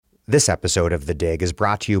This episode of The Dig is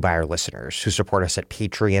brought to you by our listeners who support us at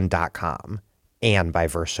patreon.com and by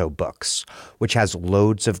Verso Books, which has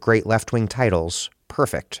loads of great left-wing titles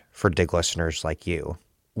perfect for Dig listeners like you.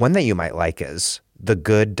 One that you might like is The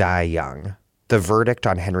Good Die Young, The Verdict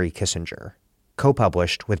on Henry Kissinger,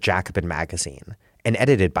 co-published with Jacobin Magazine and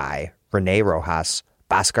edited by Renee Rojas,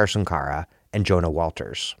 Bhaskar Sankara, and Jonah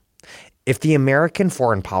Walters. If the American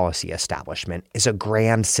foreign policy establishment is a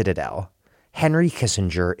grand citadel, Henry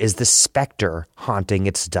Kissinger is the specter haunting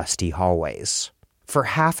its dusty hallways. For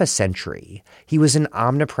half a century, he was an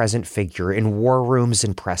omnipresent figure in war rooms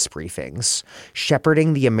and press briefings,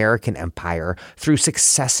 shepherding the American empire through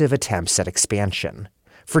successive attempts at expansion.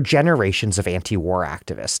 For generations of anti-war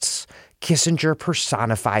activists, Kissinger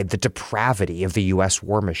personified the depravity of the U.S.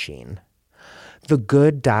 war machine. The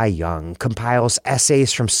Good Die Young compiles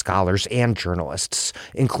essays from scholars and journalists,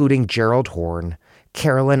 including Gerald Horne,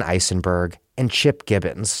 Carolyn Eisenberg, and Chip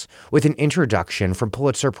Gibbons, with an introduction from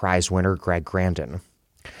Pulitzer Prize winner Greg Grandin.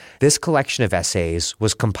 This collection of essays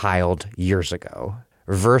was compiled years ago.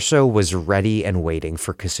 Verso was ready and waiting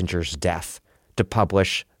for Kissinger's death to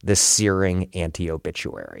publish this searing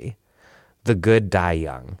anti-obituary. The Good Die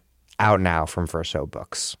Young, out now from Verso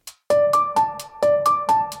Books.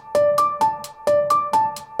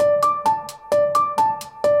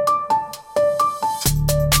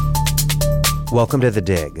 Welcome to The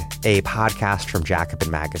Dig, a podcast from Jacobin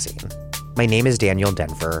Magazine. My name is Daniel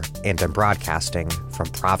Denver, and I'm broadcasting from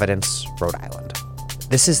Providence, Rhode Island.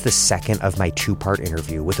 This is the second of my two-part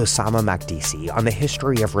interview with Ussama Makdisi on the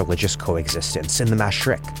history of religious coexistence in the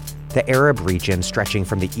Mashriq, the Arab region stretching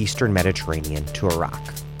from the eastern Mediterranean to Iraq.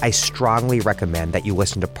 I strongly recommend that you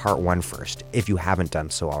listen to part one first, if you haven't done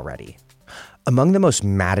so already. Among the most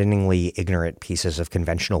maddeningly ignorant pieces of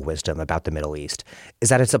conventional wisdom about the Middle East is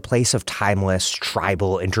that it's a place of timeless,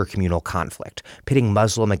 tribal, intercommunal conflict, pitting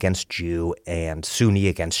Muslim against Jew and Sunni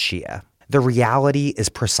against Shia. The reality is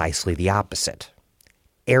precisely the opposite.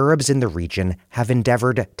 Arabs in the region have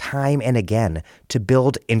endeavored time and again to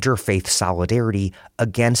build interfaith solidarity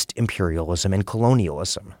against imperialism and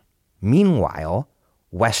colonialism. Meanwhile,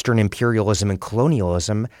 Western imperialism and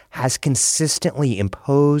colonialism has consistently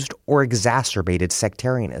imposed or exacerbated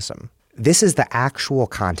sectarianism. This is the actual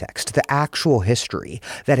context, the actual history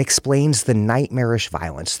that explains the nightmarish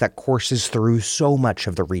violence that courses through so much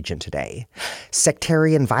of the region today.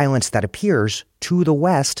 Sectarian violence that appears, to the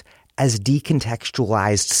West, as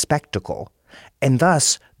decontextualized spectacle, and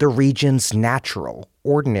thus the region's natural,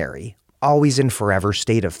 ordinary, always and forever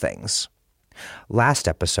state of things. Last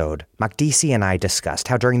episode, Makdisi and I discussed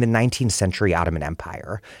how during the 19th century Ottoman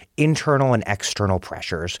Empire, internal and external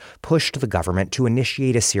pressures pushed the government to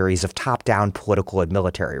initiate a series of top-down political and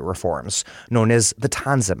military reforms known as the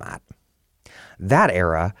Tanzimat. That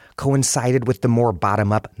era coincided with the more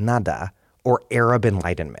bottom-up Nahda, or Arab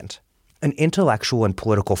Enlightenment, an intellectual and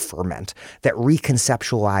political ferment that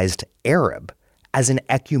reconceptualized Arab as an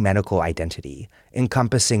ecumenical identity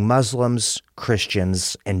encompassing Muslims,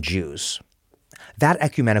 Christians, and Jews. That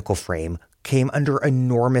ecumenical frame came under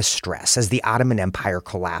enormous stress as the Ottoman Empire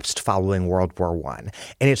collapsed following World War I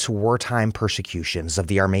and its wartime persecutions of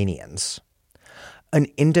the Armenians. An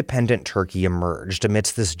independent Turkey emerged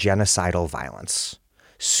amidst this genocidal violence.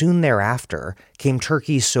 Soon thereafter came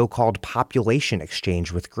Turkey's so-called population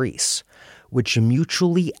exchange with Greece, which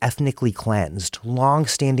mutually ethnically cleansed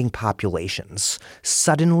long-standing populations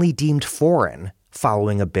suddenly deemed foreign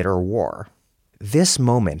following a bitter war. This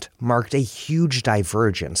moment marked a huge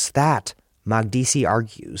divergence that, Makdisi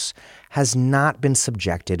argues, has not been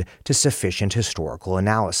subjected to sufficient historical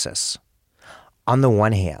analysis. On the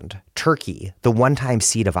one hand, Turkey, the one-time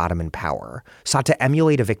seat of Ottoman power, sought to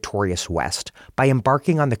emulate a victorious West by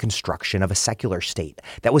embarking on the construction of a secular state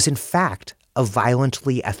that was in fact a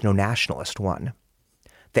violently ethno-nationalist one.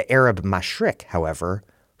 The Arab Mashriq, however,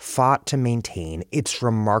 fought to maintain its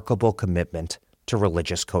remarkable commitment to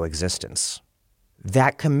religious coexistence.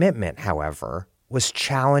 That commitment, however, was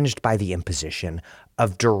challenged by the imposition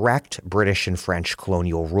of direct British and French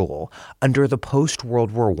colonial rule under the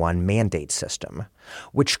post-World War I mandate system,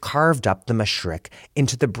 which carved up the Mashriq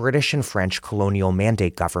into the British and French colonial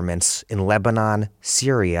mandate governments in Lebanon,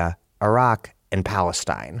 Syria, Iraq, and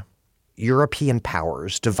Palestine. European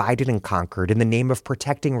powers divided and conquered in the name of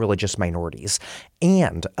protecting religious minorities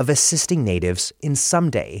and of assisting natives in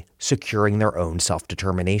someday securing their own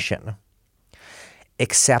self-determination.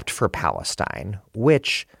 Except for Palestine,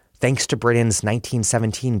 which, thanks to Britain's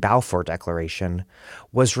 1917 Balfour Declaration,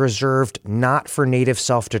 was reserved not for native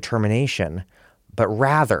self-determination, but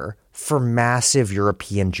rather for massive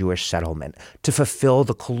European Jewish settlement to fulfill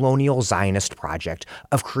the colonial Zionist project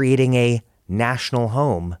of creating a national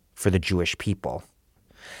home for the Jewish people.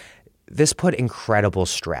 This put incredible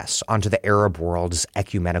stress onto the Arab world's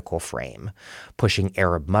ecumenical frame, pushing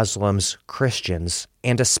Arab Muslims, Christians,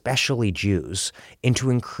 and especially Jews into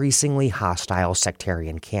increasingly hostile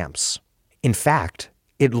sectarian camps. In fact,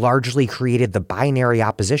 it largely created the binary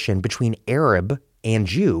opposition between Arab and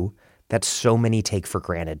Jew that so many take for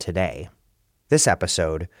granted today. This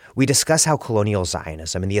episode, we discuss how colonial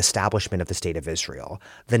Zionism and the establishment of the State of Israel,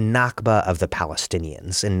 the Nakba of the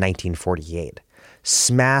Palestinians in 1948,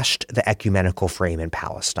 smashed the ecumenical frame in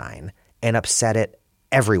Palestine and upset it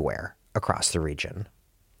everywhere across the region.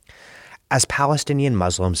 As Palestinian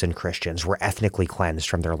Muslims and Christians were ethnically cleansed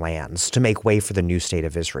from their lands to make way for the new State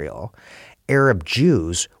of Israel, Arab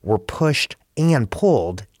Jews were pushed and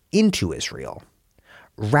pulled into Israel.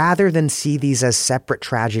 Rather than see these as separate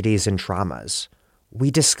tragedies and traumas,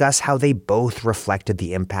 we discuss how they both reflected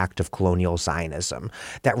the impact of colonial Zionism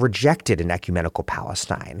that rejected an ecumenical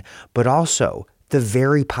Palestine, but also the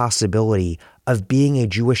very possibility of being a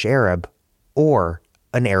Jewish Arab or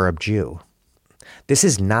an Arab Jew. This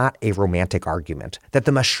is not a romantic argument that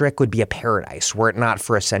the Mashriq would be a paradise were it not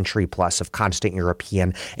for a century plus of constant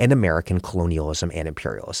European and American colonialism and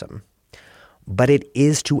imperialism. But it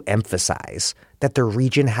is to emphasize that the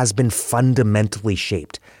region has been fundamentally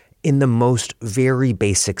shaped in the most very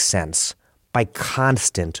basic sense by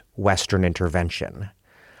constant Western intervention.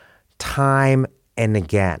 Time and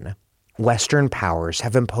again, Western powers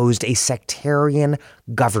have imposed a sectarian,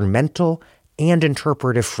 governmental, and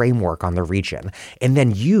interpretive framework on the region, and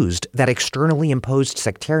then used that externally imposed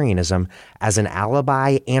sectarianism as an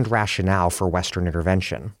alibi and rationale for Western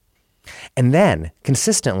intervention. And then,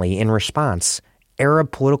 consistently in response,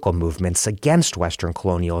 Arab political movements against Western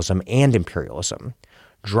colonialism and imperialism,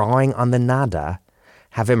 drawing on the Nada,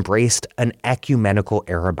 have embraced an ecumenical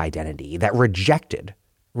Arab identity that rejected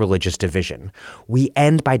religious division. We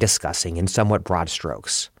end by discussing, in somewhat broad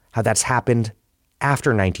strokes, how that's happened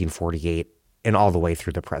after 1948 and all the way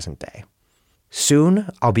through the present day. Soon,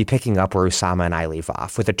 I'll be picking up where Ussama and I leave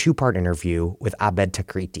off with a two-part interview with Abed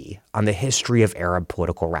Takriti on the history of Arab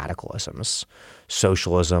political radicalisms,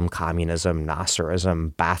 socialism, communism,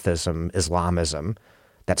 Nasserism, Baathism, Islamism,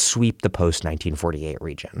 that sweep the post-1948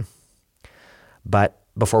 region. But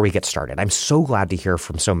before we get started, I'm so glad to hear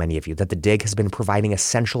from so many of you that The Dig has been providing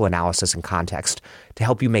essential analysis and context to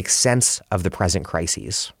help you make sense of the present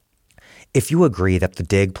crises. If you agree that The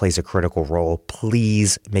Dig plays a critical role,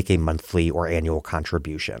 please make a monthly or annual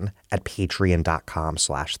contribution at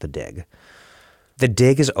patreon.com/thedig. The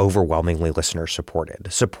Dig is overwhelmingly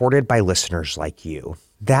supported by listeners like you.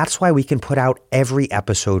 That's why we can put out every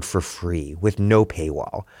episode for free with no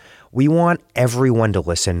paywall. We want everyone to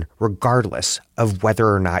listen regardless of whether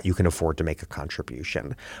or not you can afford to make a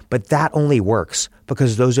contribution. But that only works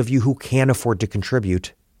because those of you who can afford to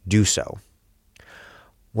contribute do so.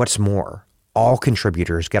 What's more, all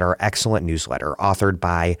contributors get our excellent newsletter authored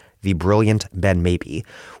by the brilliant Ben Mabey,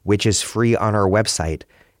 which is free on our website.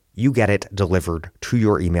 You get it delivered to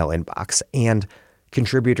your email inbox, and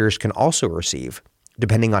contributors can also receive,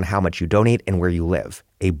 depending on how much you donate and where you live,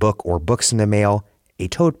 a book or books in the mail, a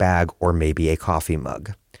tote bag, or maybe a coffee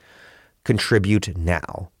mug. Contribute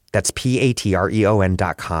now. That's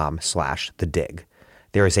patreon.com/thedig.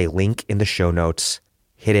 There is a link in the show notes.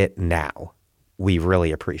 Hit it now. We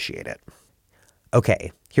really appreciate it.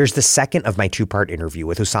 Okay, here's the second of my two-part interview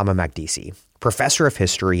with Ussama Makdisi, professor of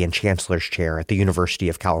history and chancellor's chair at the University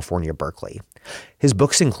of California, Berkeley. His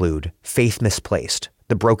books include Faith Misplaced,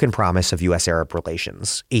 The Broken Promise of U.S.-Arab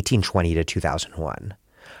Relations, 1820 to 2001,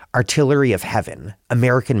 Artillery of Heaven,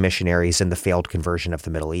 American Missionaries and the Failed Conversion of the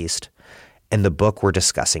Middle East, and the book we're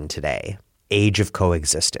discussing today, Age of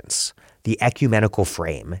Coexistence, The Ecumenical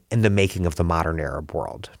Frame and the Making of the Modern Arab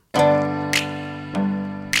World.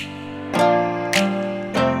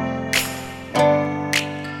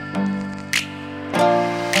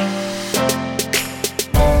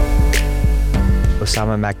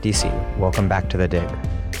 Ussama Makdisi, welcome back to The Dig.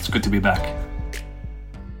 It's good to be back.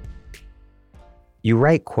 You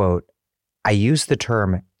write, quote, I use the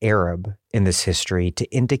term Arab in this history to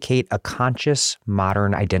indicate a conscious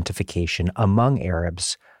modern identification among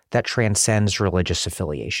Arabs that transcends religious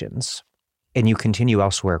affiliations. And you continue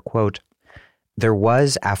elsewhere, quote, there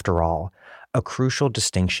was, after all, a crucial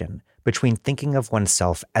distinction between thinking of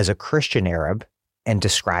oneself as a Christian Arab and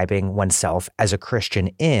describing oneself as a Christian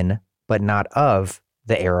in, but not of,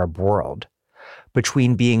 the Arab world,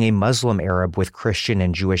 between being a Muslim Arab with Christian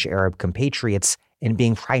and Jewish Arab compatriots and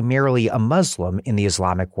being primarily a Muslim in the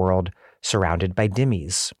Islamic world surrounded by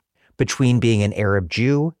dhimmis, between being an Arab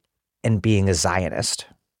Jew and being a Zionist.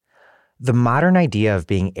 The modern idea of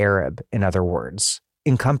being Arab, in other words,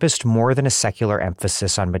 encompassed more than a secular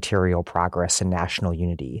emphasis on material progress and national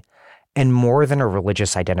unity, and more than a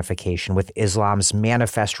religious identification with Islam's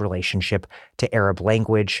manifest relationship to Arab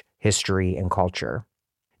language, history, and culture.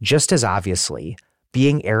 Just as obviously,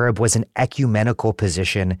 being Arab was an ecumenical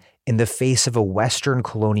position in the face of a Western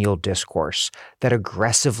colonial discourse that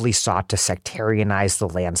aggressively sought to sectarianize the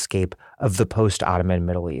landscape of the post-Ottoman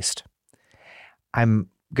Middle East. I'm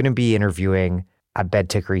going to be interviewing Abed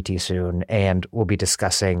Tikriti soon, and we'll be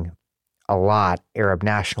discussing a lot Arab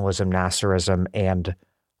nationalism, Nasserism, and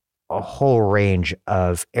a whole range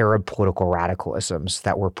of Arab political radicalisms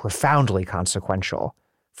that were profoundly consequential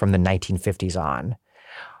from the 1950s on.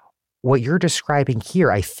 What you're describing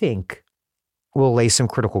here, I think, will lay some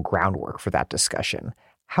critical groundwork for that discussion.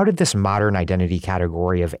 How did this modern identity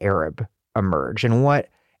category of Arab emerge, and what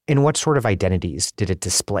sort of identities did it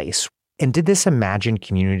displace? And did this imagined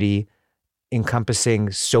community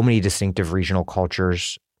encompassing so many distinctive regional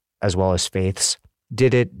cultures as well as faiths,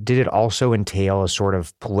 did it also entail a sort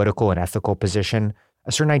of political and ethical position,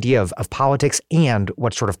 a certain idea of politics and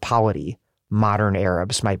what sort of polity modern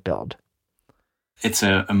Arabs might build? It's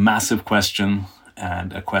a massive question,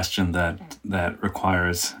 and a question that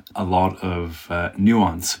requires a lot of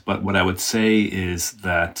nuance. But what I would say is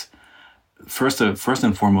that first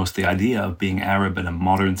and foremost, the idea of being Arab in a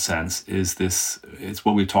modern sense it's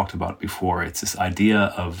what we talked about before. It's this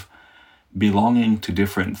idea of belonging to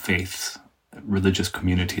different faiths, religious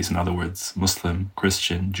communities, in other words, Muslim,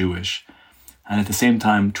 Christian, Jewish, and at the same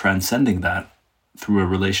time transcending that through a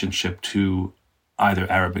relationship to either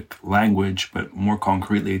Arabic language, but more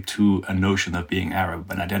concretely to a notion of being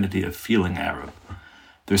Arab, an identity of feeling Arab.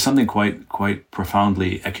 There's something quite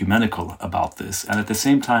profoundly ecumenical about this. And at the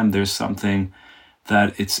same time, there's something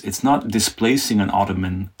that it's not displacing an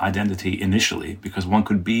Ottoman identity initially, because one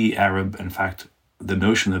could be Arab. In fact, the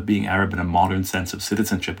notion of being Arab in a modern sense of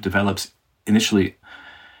citizenship develops initially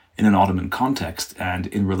in an Ottoman context and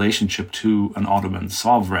in relationship to an Ottoman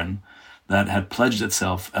sovereign that had pledged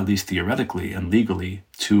itself, at least theoretically and legally,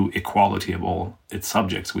 to equality of all its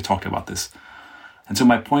subjects. We talked about this. And so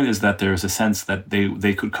my point is that there's a sense that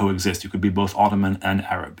they could coexist. You could be both Ottoman and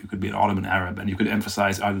Arab. You could be an Ottoman Arab, and you could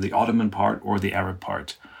emphasize either the Ottoman part or the Arab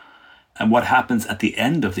part. And what happens at the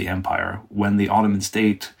end of the empire, when the Ottoman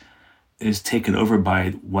state is taken over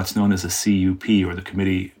by what's known as a CUP, or the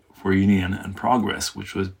Committee for Union and Progress,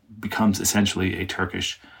 which becomes essentially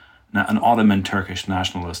an Ottoman Turkish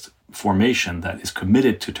nationalist formation that is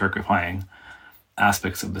committed to Turkifying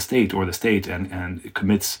aspects of the state and it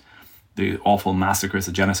commits the awful massacres,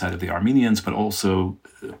 the genocide of the Armenians, but also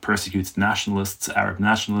persecutes nationalists, Arab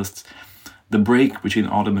nationalists. The break between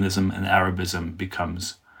Ottomanism and Arabism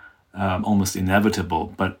becomes almost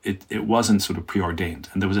inevitable, but it wasn't sort of preordained.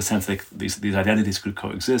 And there was a sense that these identities could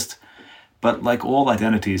coexist. But like all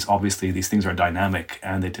identities, obviously, these things are dynamic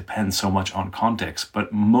and they depend so much on context.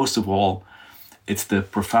 But most of all, it's the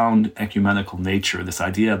profound ecumenical nature, this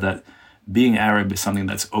idea that being Arab is something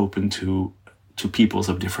that's open to peoples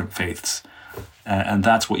of different faiths. And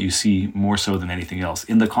that's what you see more so than anything else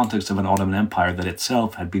in the context of an Ottoman Empire that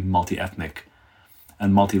itself had been multi-ethnic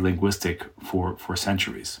and multilinguistic for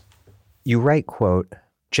centuries. You write, quote,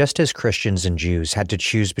 "Just as Christians and Jews had to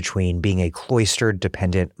choose between being a cloistered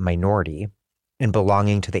dependent minority and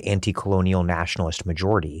belonging to the anti-colonial nationalist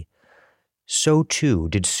majority, so too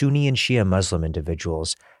did Sunni and Shia Muslim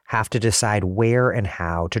individuals have to decide where and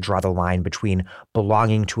how to draw the line between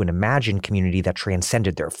belonging to an imagined community that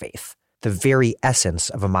transcended their faith, the very essence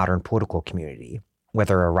of a modern political community,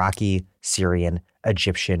 whether Iraqi, Syrian,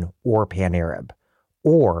 Egyptian, or Pan-Arab,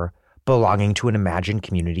 or belonging to an imagined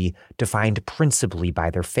community defined principally by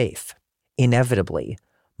their faith. Inevitably,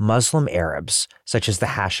 Muslim Arabs, such as the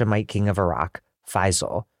Hashemite king of Iraq,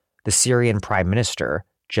 Faisal, the Syrian prime minister,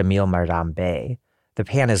 Jamil Mardam Bey, the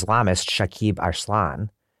pan-Islamist Shakib Arslan,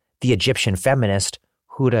 the Egyptian feminist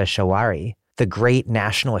Huda Shawari, the great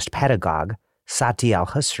nationalist pedagogue Sati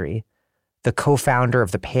al-Husri, the co-founder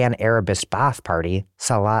of the pan-Arabist Ba'ath Party,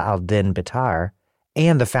 Salah al-Din Bitar,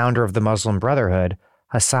 and the founder of the Muslim Brotherhood,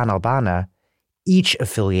 Hassan al-Banna, each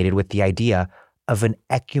affiliated with the idea of an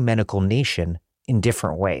ecumenical nation in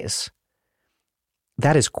different ways.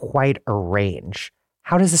 That is quite a range.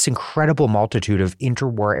 How does this incredible multitude of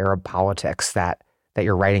interwar Arab politics that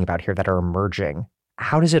you're writing about here that are emerging,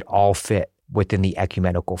 how does it all fit within the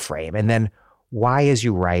ecumenical frame? And then why, as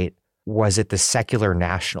you write, was it the secular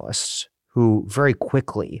nationalists who very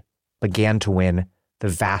quickly began to win the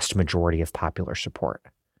vast majority of popular support?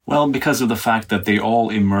 Well, because of the fact that they all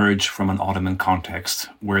emerge from an Ottoman context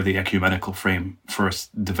where the ecumenical frame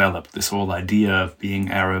first developed. This whole idea of being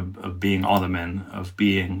Arab, of being Ottoman, of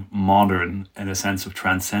being modern, in a sense of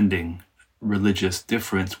transcending religious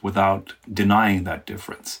difference without denying that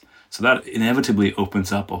difference. So that inevitably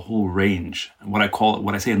opens up a whole range. And what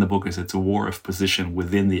I say in the book is it's a war of position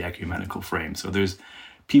within the ecumenical frame. So there's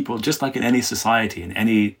people, just like in any society, in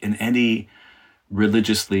any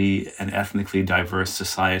religiously and ethnically diverse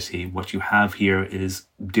society, what you have here is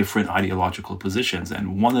different ideological positions.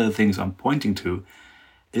 And one of the things I'm pointing to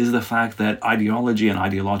is the fact that ideology and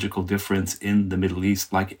ideological difference in the Middle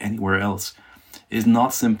East, like anywhere else, is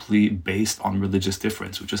not simply based on religious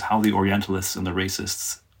difference, which is how the Orientalists and the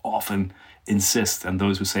racists often insist. And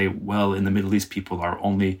those who say, well, in the Middle East, people are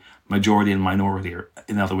only majority and minority, or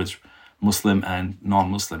in other words, Muslim and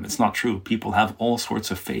non-Muslim. It's not true. People have all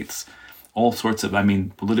sorts of faiths, all sorts of,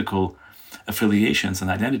 political affiliations and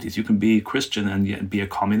identities. You can be Christian and yet be a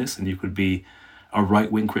communist, and you could be a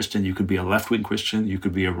right-wing Christian, you could be a left-wing Christian, you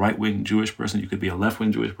could be a right-wing Jewish person, you could be a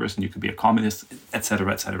left-wing Jewish person, you could be a communist,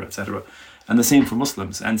 etc., etc., etc. And the same for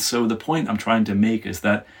Muslims. And so the point I'm trying to make is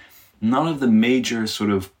that none of the major sort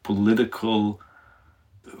of political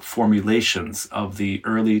formulations of the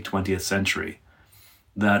early 20th century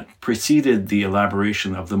that preceded the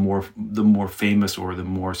elaboration of the more famous or the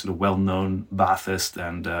more sort of well-known Ba'athist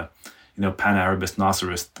and Pan-Arabist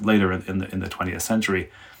Nasserist later in the 20th century.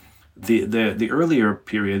 The earlier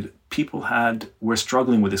period, people were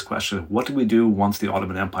struggling with this question of what do we do once the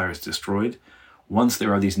Ottoman Empire is destroyed, once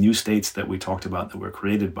there are these new states that we talked about that were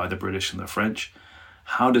created by the British and the French.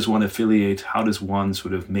 How does one affiliate? How does one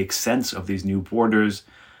sort of make sense of these new borders?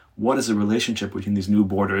 What is the relationship between these new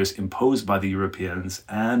borders imposed by the Europeans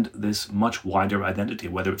and this much wider identity,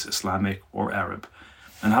 whether it's Islamic or Arab?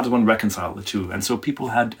 And how does one reconcile the two? And so people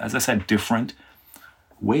had, as I said, different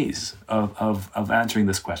ways of answering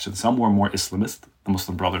this question. Some were more Islamist, the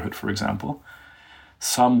Muslim Brotherhood, for example.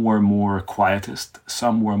 Some were more quietist.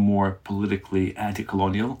 Some were more politically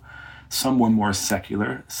anti-colonial. Some were more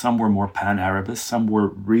secular. Some were more pan-Arabist. Some were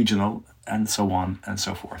regional, and so on and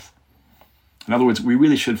so forth. In other words, we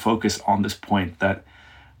really should focus on this point that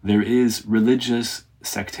there is religious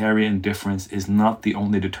sectarian difference is not the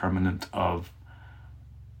only determinant of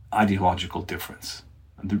ideological difference.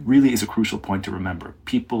 And it really is a crucial point to remember.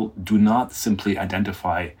 People do not simply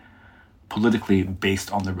identify politically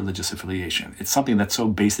based on their religious affiliation. It's something that's so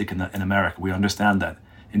basic in America. We understand that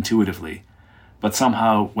intuitively. But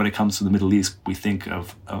somehow, when it comes to the Middle East, we think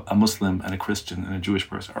of a Muslim and a Christian and a Jewish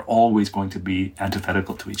person are always going to be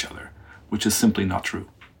antithetical to each other, which is simply not true.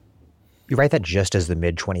 You write that just as the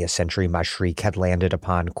mid-20th century Mashriq had landed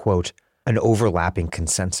upon, quote, an overlapping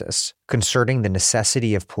consensus concerning the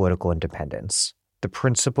necessity of political independence, the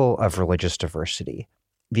principle of religious diversity,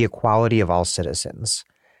 the equality of all citizens,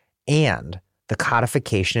 and the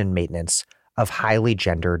codification and maintenance of highly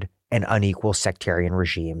gendered and unequal sectarian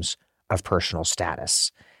regimes of personal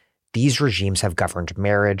status. These regimes have governed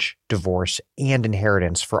marriage, divorce, and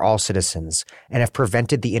inheritance for all citizens and have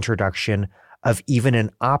prevented the introduction of even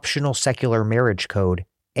an optional secular marriage code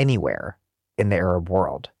anywhere in the Arab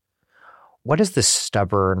world. What is the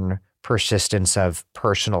stubborn persistence of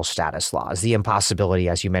personal status laws, the impossibility,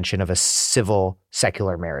 as you mentioned, of a civil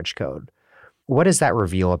secular marriage code? What does that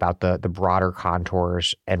reveal about the broader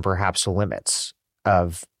contours and perhaps limits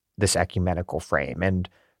of this ecumenical frame? And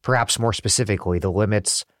perhaps more specifically, the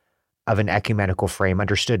limits of an ecumenical frame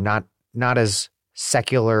understood not as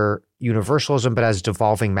secular universalism, but as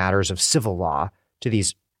devolving matters of civil law to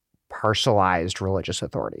these parcelized religious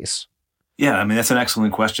authorities? Yeah, that's an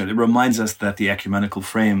excellent question. It reminds us that the ecumenical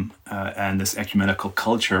frame and this ecumenical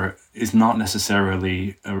culture is not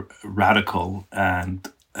necessarily radical and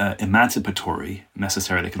emancipatory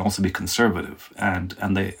necessarily. It can also be conservative. And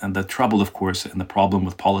the trouble, of course, and the problem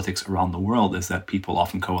with politics around the world is that people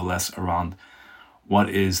often coalesce around what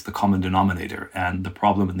is the common denominator. And the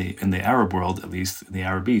problem in the Arab world, at least in the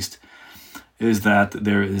Arab East, is that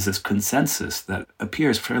there is this consensus that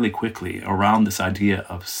appears fairly quickly around this idea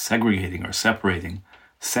of segregating or separating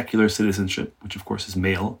secular citizenship, which of course is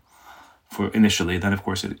male for initially, then of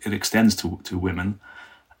course it extends to women,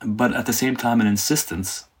 but at the same time an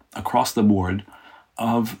insistence across the board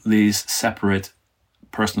of these separate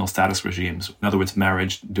personal status regimes, in other words,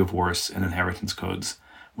 marriage, divorce, and inheritance codes,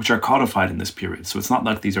 which are codified in this period. So it's not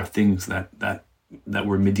like these are things that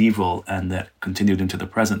were medieval and that continued into the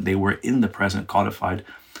present. They were in the present codified,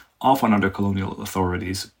 often under colonial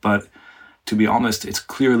authorities. But to be honest, it's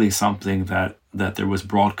clearly something that there was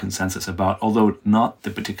broad consensus about, although not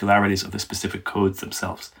the particularities of the specific codes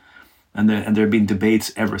themselves. And there have been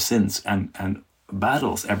debates ever since, and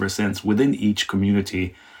battles ever since within each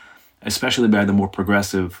community, especially by the more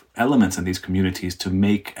progressive elements in these communities, to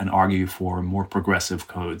make and argue for more progressive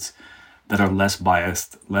codes that are less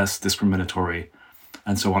biased, less discriminatory,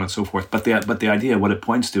 and so on and so forth. But the idea, what it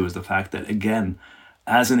points to, is the fact that, again,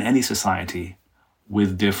 as in any society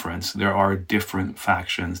with difference, there are different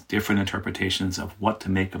factions, different interpretations of what to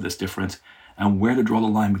make of this difference and where to draw the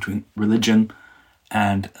line between religion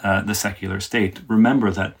and the secular state. Remember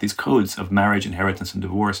that these codes of marriage, inheritance, and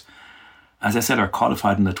divorce, as I said, are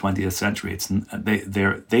codified in the 20th century.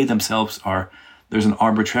 They themselves are, there's an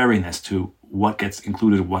arbitrariness to what gets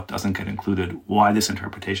included, what doesn't get included, why this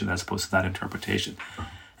interpretation as opposed to that interpretation.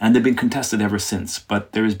 And they've been contested ever since,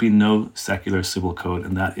 but there has been no secular civil code,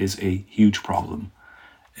 and that is a huge problem,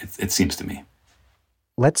 it seems to me.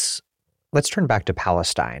 Let's turn back to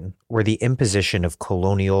Palestine, where the imposition of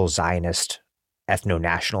colonial Zionist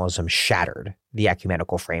ethno-nationalism shattered the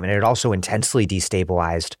ecumenical frame, and it also intensely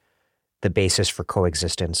destabilized the basis for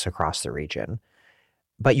coexistence across the region.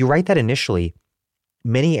 But you write that initially,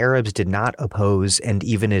 many Arabs did not oppose and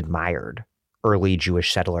even admired early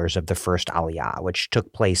Jewish settlers of the first Aliyah, which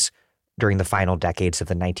took place during the final decades of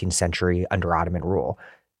the 19th century under Ottoman rule.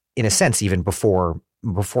 In a sense, even before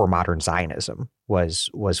modern Zionism was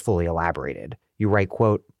fully elaborated. You write,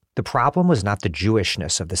 quote, "The problem was not the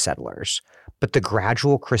Jewishness of the settlers, but the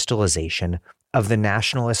gradual crystallization of the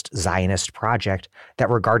nationalist Zionist project that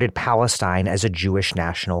regarded Palestine as a Jewish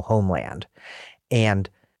national homeland." And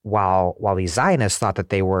while these Zionists thought that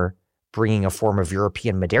they were bringing a form of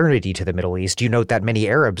European modernity to the Middle East, you note that many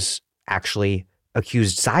Arabs actually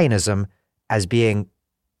accused Zionism as being,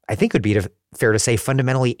 I think it would be fair to say,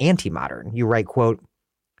 fundamentally anti-modern. You write, quote,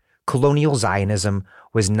 "Colonial Zionism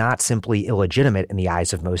was not simply illegitimate in the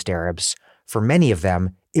eyes of most Arabs. For many of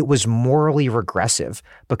them, it was morally regressive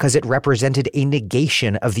because it represented a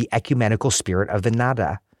negation of the ecumenical spirit of the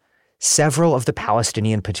Nahda. Several of the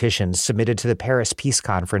Palestinian petitions submitted to the Paris Peace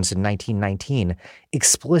Conference in 1919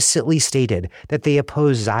 explicitly stated that they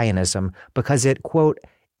oppose Zionism because it, quote,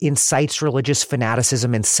 incites religious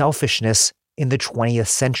fanaticism and selfishness in the 20th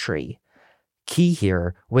century. Key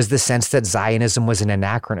here was the sense that Zionism was an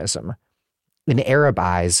anachronism. In Arab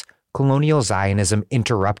eyes, colonial Zionism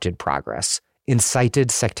interrupted progress, incited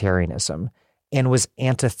sectarianism, and was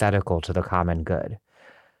antithetical to the common good."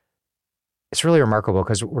 It's really remarkable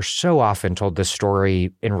because we're so often told this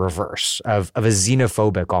story in reverse of a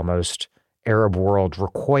xenophobic, almost Arab world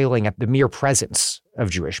recoiling at the mere presence of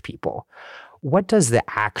Jewish people. What does the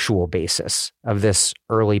actual basis of this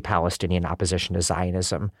early Palestinian opposition to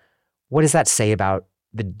Zionism, what does that say about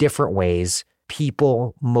the different ways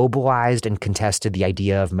people mobilized and contested the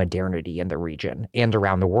idea of modernity in the region and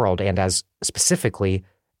around the world, and as specifically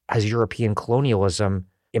as European colonialism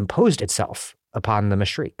imposed itself upon the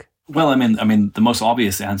Mashriq? Well, I mean, the most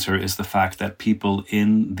obvious answer is the fact that people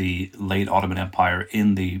in the late Ottoman Empire,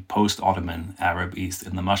 in the post-Ottoman Arab East,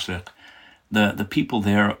 in the Mashriq, the people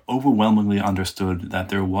there overwhelmingly understood that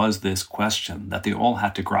there was this question that they all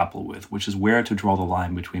had to grapple with, which is where to draw the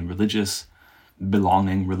line between religious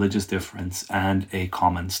belonging, religious difference, and a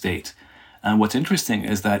common state. And what's interesting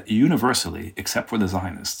is that universally, except for the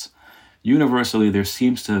Zionists, universally there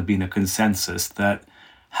seems to have been a consensus that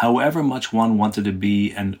however much one wanted to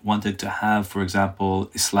be and wanted to have, for example,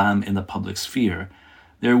 Islam in the public sphere,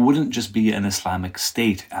 there wouldn't just be an Islamic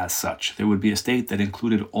state as such. There would be a state that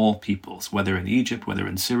included all peoples, whether in Egypt, whether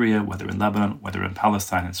in Syria, whether in Lebanon, whether in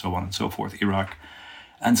Palestine, and so on and so forth, Iraq.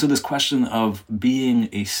 And so this question of being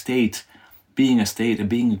a state and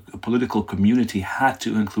being a political community had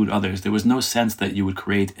to include others. There was no sense that you would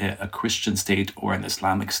create a Christian state or an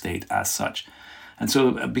Islamic state as such. And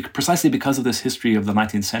so precisely because of this history of the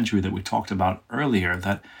 19th century that we talked about earlier,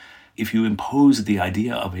 that if you impose the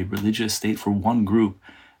idea of a religious state for one group,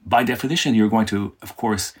 by definition, you're going to, of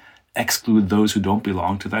course, exclude those who don't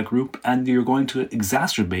belong to that group, and you're going to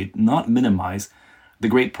exacerbate, not minimize, the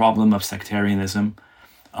great problem of sectarianism,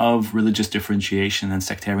 of religious differentiation and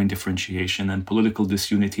sectarian differentiation and political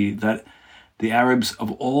disunity that the Arabs of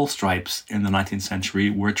all stripes in the 19th century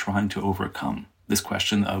were trying to overcome, this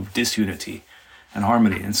question of disunity and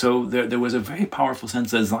harmony. And so there was a very powerful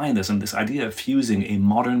sense that Zionism, this idea of fusing a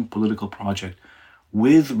modern political project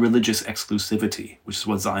with religious exclusivity, which is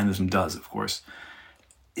what Zionism does, of course,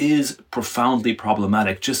 is profoundly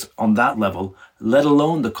problematic just on that level, let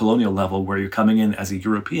alone the colonial level where you're coming in as a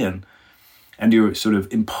European and you're sort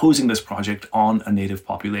of imposing this project on a native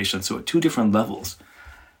population. So at two different levels,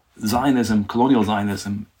 Zionism, colonial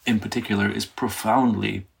Zionism in particular, is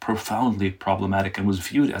profoundly problematic and was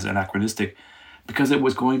viewed as anachronistic because it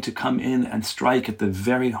was going to come in and strike at the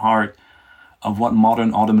very heart of what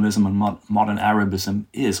modern Ottomanism and modern Arabism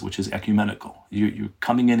is, which is ecumenical. You're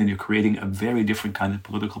coming in and you're creating a very different kind of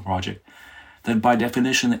political project that by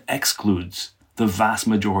definition excludes the vast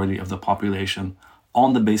majority of the population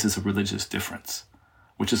on the basis of religious difference,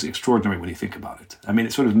 which is extraordinary when you think about it. I mean,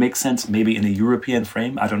 it sort of makes sense maybe in a European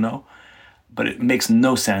frame, I don't know, but it makes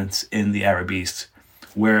no sense in the Arab East,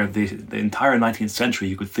 where the entire 19th century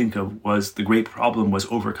you could think of was the great problem was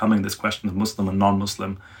overcoming this question of Muslim and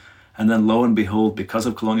non-Muslim. And then lo and behold, because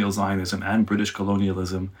of colonial Zionism and British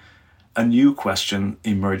colonialism, a new question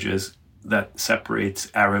emerges that separates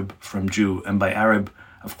Arab from Jew. And by Arab,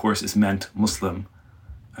 of course, is meant Muslim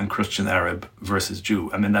and Christian Arab versus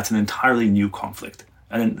Jew. I mean, that's an entirely new conflict.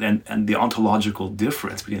 And the ontological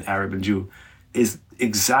difference between Arab and Jew is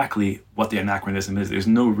exactly what the anachronism is. There's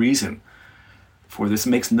no reason for this. It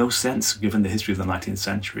makes no sense given the history of the 19th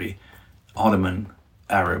century, Ottoman,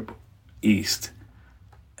 Arab, East.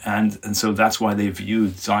 And so that's why they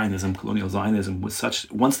viewed Zionism, colonial Zionism, with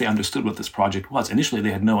such, once they understood what this project was. Initially,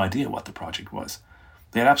 they had no idea what the project was.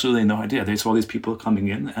 They had absolutely no idea. They saw these people coming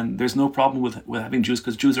in, and there's no problem with having Jews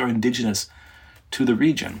because Jews are indigenous to the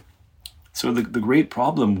region. So the great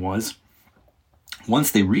problem was, once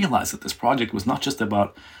they realized that this project was not just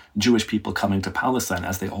about Jewish people coming to Palestine,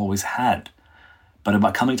 as they always had, but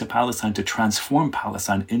about coming to Palestine to transform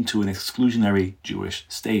Palestine into an exclusionary Jewish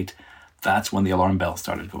state, that's when the alarm bell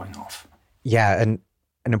started going off. Yeah, and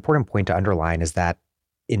an important point to underline is that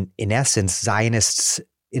in essence, Zionists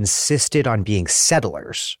insisted on being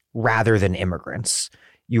settlers rather than immigrants.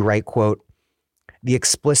 You write, quote, "The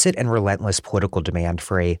explicit and relentless political demand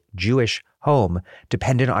for a Jewish home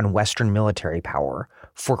dependent on Western military power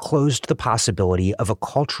foreclosed the possibility of a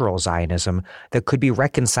cultural Zionism that could be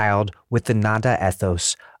reconciled with the Nada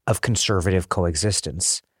ethos of conservative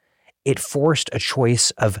coexistence. It forced a choice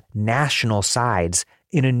of national sides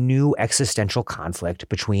in a new existential conflict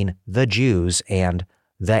between the Jews and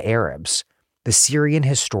the Arabs." The Syrian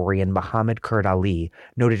historian Muhammad Kurd Ali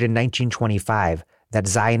noted in 1925 that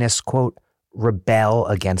Zionists, quote, "rebel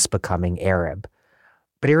against becoming Arab."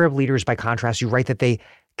 But Arab leaders, by contrast, you write that they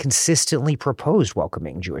consistently proposed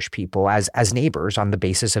welcoming Jewish people as neighbors on the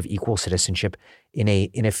basis of equal citizenship in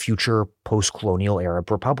a future post-colonial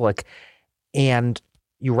Arab republic. And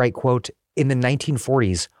you write, quote, "In the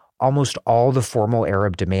 1940s, almost all the formal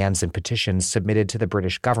Arab demands and petitions submitted to the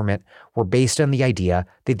British government were based on the idea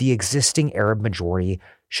that the existing Arab majority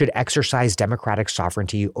should exercise democratic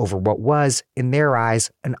sovereignty over what was, in their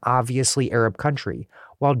eyes, an obviously Arab country,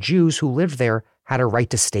 while Jews who lived there had a right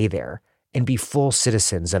to stay there and be full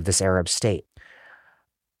citizens of this Arab state."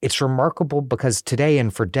 It's remarkable because today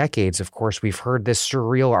and for decades, of course, we've heard this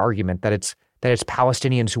surreal argument that it's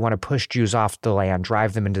Palestinians who want to push Jews off the land,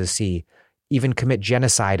 drive them into the sea, even commit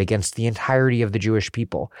genocide against the entirety of the Jewish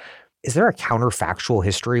people. Is there a counterfactual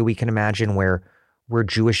history we can imagine where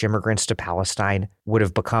Jewish immigrants to Palestine would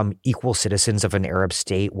have become equal citizens of an Arab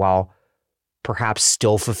state while perhaps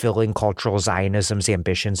still fulfilling cultural Zionism's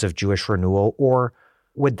ambitions of Jewish renewal? Or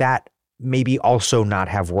would that maybe also not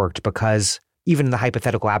have worked because even in the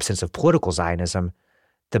hypothetical absence of political Zionism,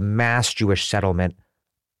 the mass Jewish settlement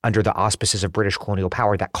under the auspices of British colonial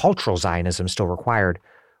power that cultural Zionism still required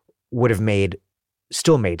would have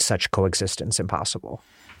still made such coexistence impossible?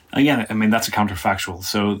 Again, I mean, that's a counterfactual.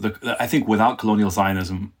 So I think without colonial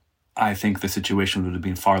Zionism, I think the situation would have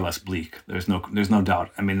been far less bleak. There's no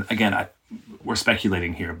doubt. I mean, again, we're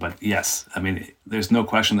speculating here, but yes, I mean, there's no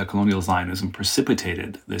question that colonial Zionism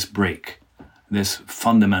precipitated this break, this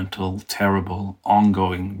fundamental, terrible,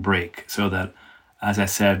 ongoing break, so that, as I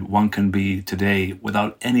said, one can be today,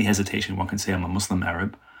 without any hesitation, one can say I'm a Muslim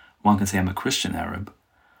Arab, one can say I'm a Christian Arab.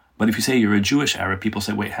 But if you say you're a Jewish Arab, people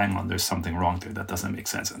say, wait, hang on, there's something wrong there. That doesn't make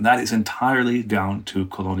sense. And that is entirely down to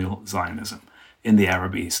colonial Zionism in the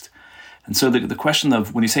Arab East. And so the question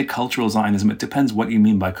of, when you say cultural Zionism, it depends what you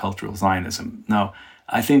mean by cultural Zionism. Now,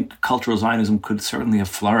 I think cultural Zionism could certainly have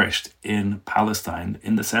flourished in Palestine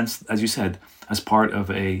in the sense, as you said, as part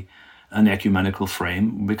of an ecumenical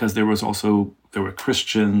frame, because there were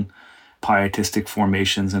Christian pietistic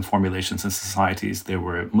formations and formulations and societies. There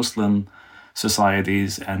were Muslim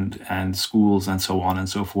societies and schools and so on and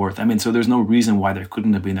so forth. I mean, so there's no reason why there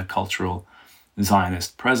couldn't have been a cultural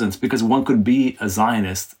Zionist presence, because one could be a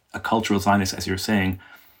Zionist, a cultural Zionist, as you're saying,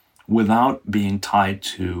 without being tied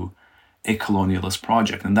to a colonialist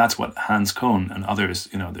project. And that's what Hans Kohn and others,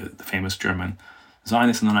 the famous German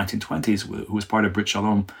Zionists in the 1920s, who was part of Brit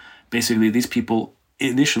Shalom, basically these people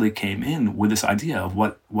initially came in with this idea of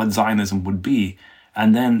what Zionism would be.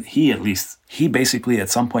 And then he basically at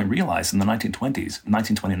some point realized in the 1920s,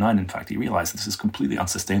 1929 in fact, he realized this is completely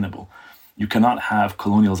unsustainable. You cannot have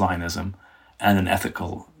colonial Zionism and an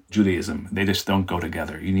ethical Judaism. They just don't go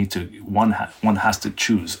together. You need to one has to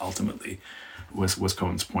choose ultimately. Was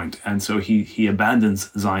Cohen's point, and so he abandons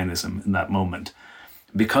Zionism in that moment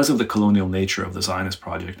because of the colonial nature of the Zionist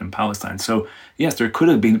project in Palestine. So yes, there could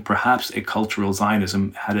have been perhaps a cultural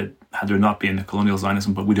Zionism had there not been a colonial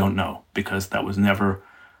Zionism, but we don't know because that was never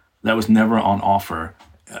on offer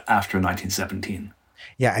after 1917.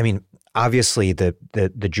 Yeah, I mean, obviously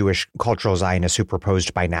the Jewish cultural Zionists who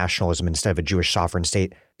proposed binationalism instead of a Jewish sovereign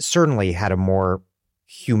state certainly had a more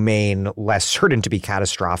humane, less certain to be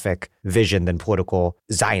catastrophic vision than political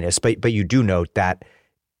Zionists. But you do note that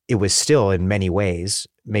it was still in many ways,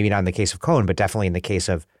 maybe not in the case of Cohen, but definitely in the case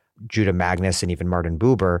of Judah Magnus and even Martin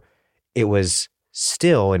Buber, it was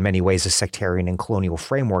still in many ways a sectarian and colonial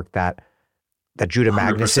framework that Judah 100%.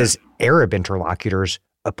 Magnus's Arab interlocutors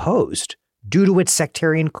opposed due to its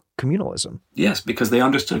sectarian communalism. Yes, because they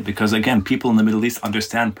understood. Because again, people in the Middle East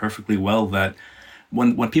understand perfectly well that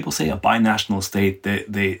when people say a binational state,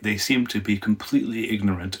 they seem to be completely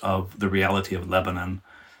ignorant of the reality of Lebanon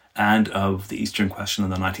and of the Eastern question in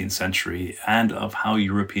the 19th century and of how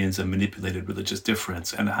Europeans have manipulated religious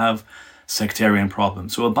difference and have sectarian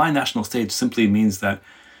problems. So a binational state simply means that,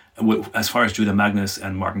 as far as Judah Magnus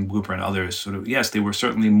and Martin Buber and others, sort of, yes, they were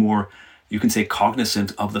certainly more, you can say,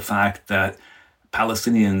 cognizant of the fact that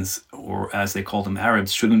Palestinians, or as they call them,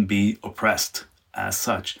 Arabs, shouldn't be oppressed as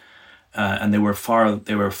such. And they were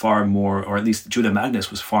far more, or at least Judah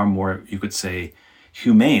Magnus was far more, you could say,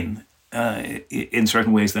 humane in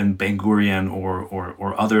certain ways than Ben Gurion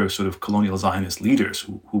or other sort of colonial Zionist leaders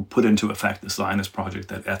who put into effect the Zionist project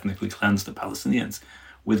that ethnically cleansed the Palestinians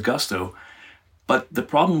with gusto. But the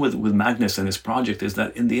problem with Magnus and his project is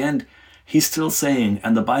that in the end, he's still saying,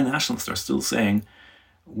 and the binationalists are still saying,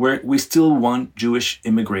 we still want Jewish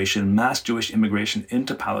immigration, mass Jewish immigration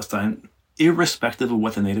into Palestine, irrespective of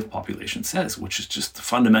what the native population says, which is just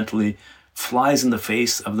fundamentally flies in the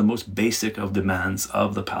face of the most basic of demands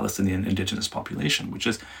of the Palestinian indigenous population, which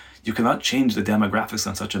is you cannot change the demographics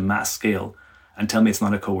on such a mass scale and tell me it's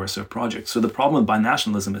not a coercive project. So the problem with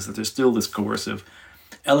binationalism is that there's still this coercive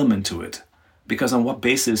element to it, because on what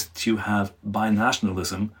basis do you have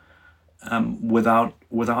binationalism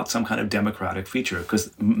without some kind of democratic feature?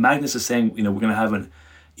 Because Magnus is saying, we're going to have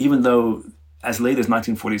even though as late as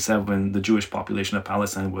 1947, the Jewish population of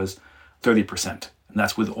Palestine was 30%. And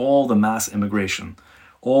that's with all the mass immigration,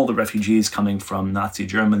 all the refugees coming from Nazi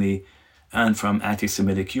Germany and from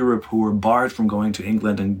anti-Semitic Europe who were barred from going to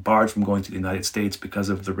England and barred from going to the United States because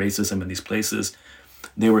of the racism in these places.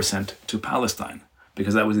 They were sent to Palestine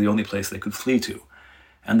because that was the only place they could flee to.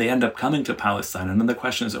 And they end up coming to Palestine. And then the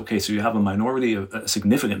question is, okay, so you have a minority, a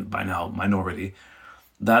significant by now minority,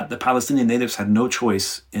 that the Palestinian natives had no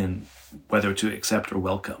choice in whether to accept or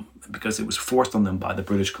welcome, because it was forced on them by the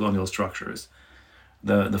British colonial structures,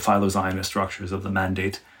 the philo-Zionist structures of the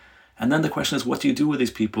Mandate. And then the question is, what do you do with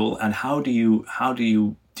these people, and how do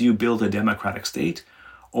you build a democratic state,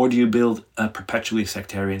 or do you build a perpetually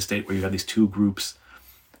sectarian state where you have these two groups?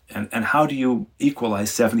 And how do you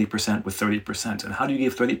equalize 70% with 30%? And how do you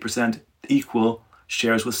give 30% equal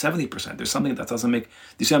shares with 70%? There's something that doesn't make...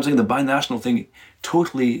 You see what I'm saying? The binational thing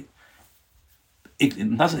totally...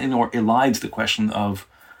 It doesn't elides the question of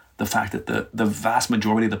the fact that the vast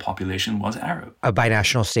majority of the population was Arab. A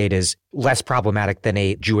binational state is less problematic than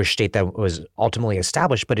a Jewish state that was ultimately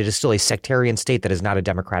established, but it is still a sectarian state that is not a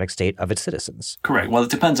democratic state of its citizens. Correct. Well,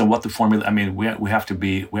 it depends on what the formula... I mean, we have to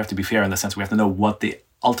be fair in the sense we have to know what the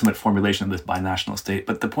ultimate formulation of this binational state.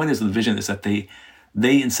 But the point is, the vision is that they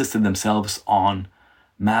insisted themselves on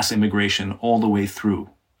mass immigration all the way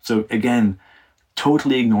through. So again,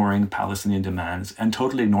 totally ignoring Palestinian demands and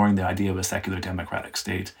totally ignoring the idea of a secular democratic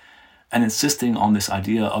state and insisting on this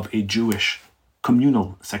idea of a Jewish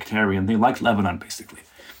communal sectarian thing, like Lebanon, basically.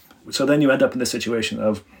 So then you end up in the situation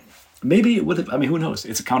of maybe it would have, who knows?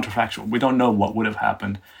 It's a counterfactual. We don't know what would have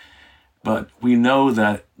happened. But we know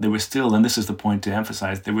that there was still, and this is the point to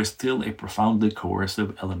emphasize, there was still a profoundly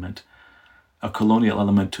coercive element, a colonial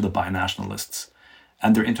element to the binationalists.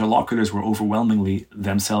 And their interlocutors were overwhelmingly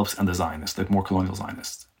themselves and the Zionists, the more colonial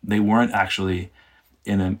Zionists. They weren't actually,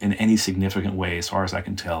 in any significant way, as far as I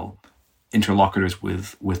can tell, interlocutors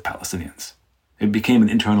with Palestinians. It became an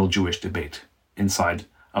internal Jewish debate inside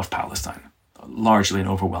of Palestine, largely and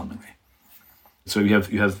overwhelmingly. So you have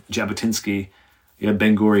Jabotinsky, you have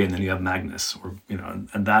Ben Gurion, and you have Magnus,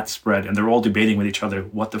 and that spread, and they're all debating with each other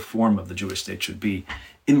what the form of the Jewish state should be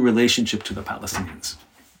in relationship to the Palestinians.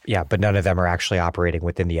 Yeah, but none of them are actually operating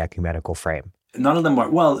within the ecumenical frame. None of them are.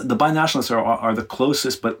 Well, the binationalists are the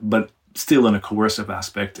closest, but still in a coercive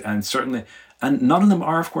aspect, and none of them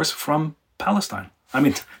are, of course, from Palestine. I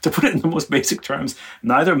mean, to put it in the most basic terms,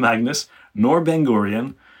 neither Magnus nor Ben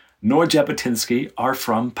Gurion nor Jabotinsky are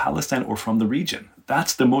from Palestine or from the region.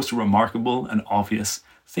 That's the most remarkable and obvious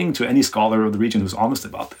thing to any scholar of the region who's honest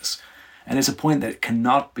about this. And it's a point that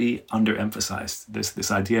cannot be underemphasized.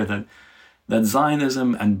 This idea that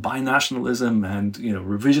Zionism and binationalism and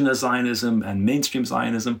revisionist Zionism and mainstream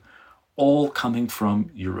Zionism all coming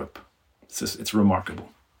from Europe. It's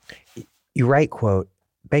remarkable. You write, quote,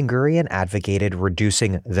 Ben Gurion advocated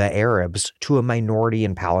reducing the Arabs to a minority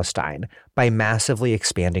in Palestine by massively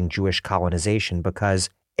expanding Jewish colonization because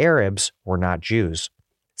Arabs were not Jews.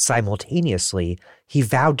 Simultaneously, he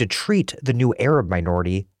vowed to treat the new Arab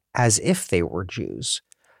minority as if they were Jews.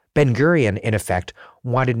 Ben Gurion, in effect,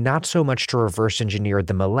 wanted not so much to reverse engineer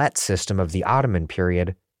the Millet system of the Ottoman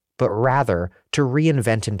period, but rather to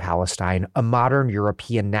reinvent in Palestine a modern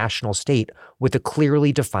European national state with a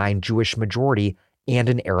clearly defined Jewish majority and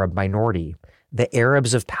an Arab minority. The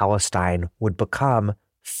Arabs of Palestine would become,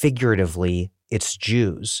 figuratively, its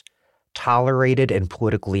Jews, tolerated and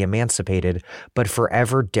politically emancipated, but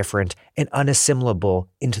forever different and unassimilable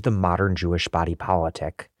into the modern Jewish body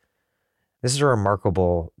politic. This is a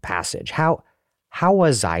remarkable passage. How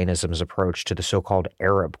was Zionism's approach to the so-called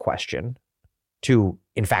Arab question, to,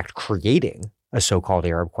 in fact, creating a so-called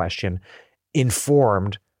Arab question,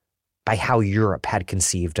 informed by how Europe had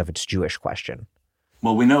conceived of its Jewish question?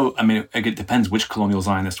 Well, we know, it depends which colonial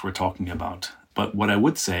Zionist we're talking about. But what I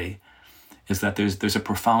would say is that there's a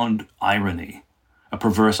profound irony, a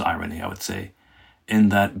perverse irony, I would say, in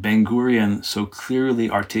that Ben Gurion so clearly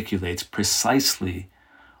articulates precisely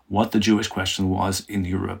what the Jewish question was in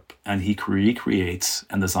Europe. And he recreates,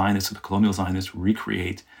 and the Zionists, the colonial Zionists,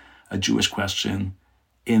 recreate a Jewish question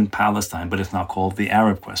in Palestine, but it's now called the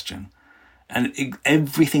Arab question. And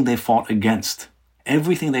everything they fought against,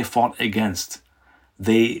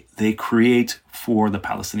 they create for the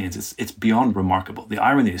Palestinians. It's beyond remarkable. The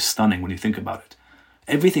irony is stunning when you think about it.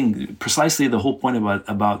 Everything, precisely the whole point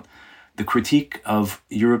about the critique of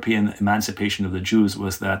European emancipation of the Jews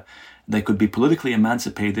was that they could be politically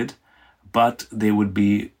emancipated, but they would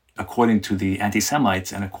be, according to the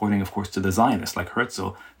anti-Semites and according, of course, to the Zionists like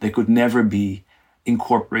Herzl, they could never be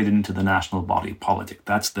incorporated into the national body politic.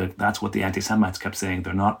 That's what the anti-Semites kept saying.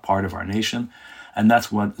 They're not part of our nation. And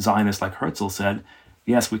that's what Zionists like Herzl said.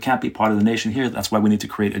 Yes, we can't be part of the nation here. That's why we need to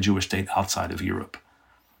create a Jewish state outside of Europe.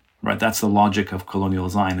 Right? That's the logic of colonial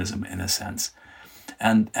Zionism in a sense.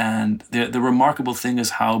 And the remarkable thing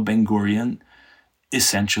is how Ben Gurion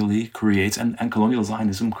essentially creates, and colonial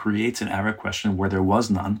Zionism creates an Arab question where there was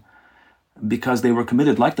none, because they were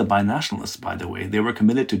committed, like the binationalists, by the way, they were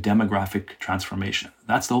committed to demographic transformation.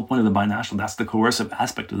 That's the whole point of the binational. That's the coercive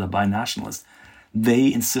aspect of the binationalists.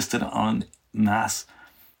 They insisted on mass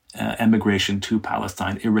emigration to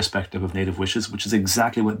Palestine, irrespective of native wishes, which is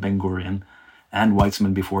exactly what Ben Gurion and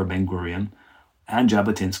Weizmann before Ben Gurion and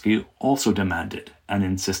Jabotinsky also demanded and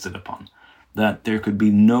insisted upon, that there could be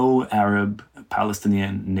no Arab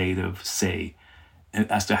Palestinian native say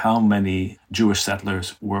as to how many Jewish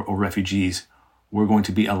settlers or refugees were going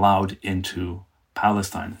to be allowed into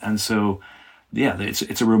Palestine. And so, yeah,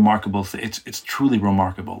 it's a remarkable thing. It's truly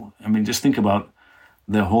remarkable. I mean, just think about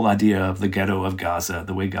the whole idea of the ghetto of Gaza,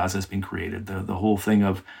 the way Gaza has been created, the whole thing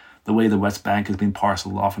of the way the West Bank has been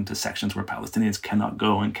parceled off into sections where Palestinians cannot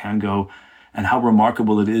go and can go, and how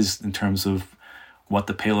remarkable it is in terms of what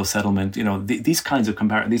the Pale of Settlement, these kinds of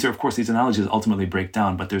comparisons, these analogies ultimately break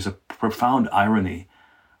down, but there's a profound irony,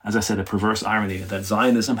 as I said, a perverse irony, that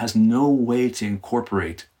Zionism has no way to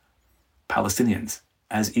incorporate Palestinians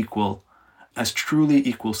as truly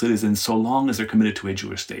equal citizens so long as they're committed to a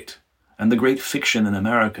Jewish state. And the great fiction in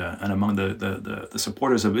America and among the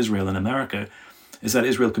supporters of Israel in America is that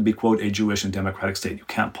Israel could be, quote, a Jewish and democratic state. You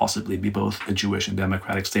can't possibly be both a Jewish and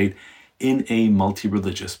democratic state in a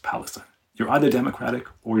multi-religious Palestine. You're either democratic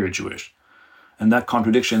or you're Jewish. And that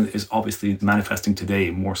contradiction is obviously manifesting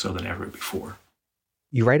today more so than ever before.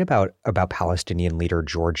 You write about Palestinian leader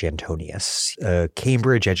George Antonius, a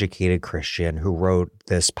Cambridge-educated Christian who wrote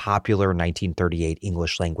this popular 1938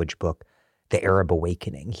 English language book, The Arab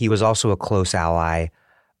Awakening. He was also a close ally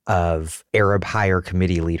of Arab Higher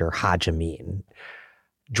Committee leader Haj Amin.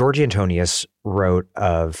 George Antonius wrote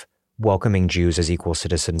of welcoming Jews as equal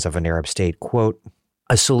citizens of an Arab state, quote,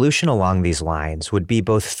 "A solution along these lines would be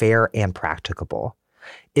both fair and practicable.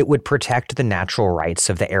 It would protect the natural rights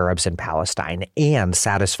of the Arabs in Palestine and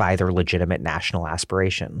satisfy their legitimate national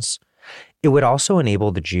aspirations. It would also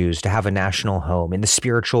enable the Jews to have a national home in the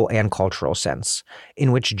spiritual and cultural sense,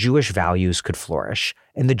 in which Jewish values could flourish,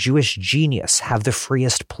 and the Jewish genius have the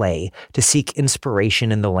freest play to seek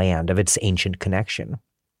inspiration in the land of its ancient connection.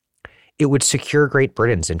 It would secure Great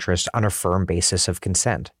Britain's interest on a firm basis of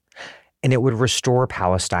consent, and it would restore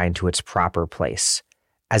Palestine to its proper place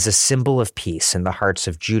as a symbol of peace in the hearts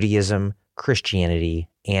of Judaism, Christianity,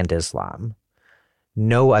 and Islam.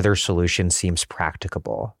 No other solution seems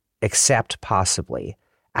practicable, except possibly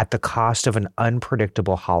at the cost of an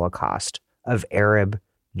unpredictable holocaust of Arab,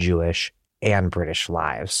 Jewish, and British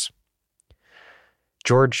lives.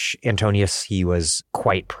 George Antonius, he was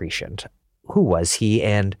quite prescient. Who was he,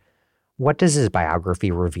 and what does his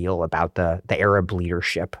biography reveal about the Arab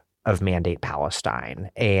leadership of Mandate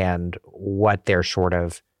Palestine and what their sort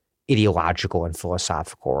of ideological and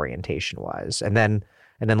philosophical orientation was? And then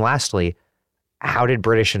lastly, how did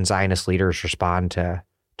British and Zionist leaders respond to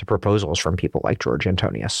proposals from people like George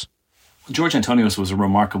Antonius? George Antonius was a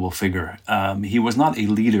remarkable figure. He was not a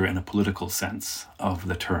leader in a political sense of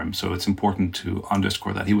the term, so it's important to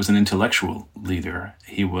underscore that. He was an intellectual leader.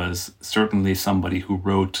 He was certainly somebody who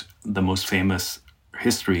wrote the most famous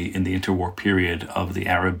history in the interwar period of the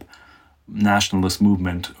Arab nationalist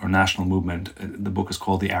movement or national movement. The book is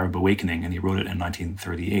called The Arab Awakening, and he wrote it in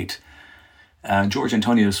 1938. George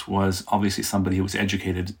Antonius was obviously somebody who was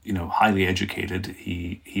educated, highly educated.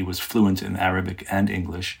 He was fluent in Arabic and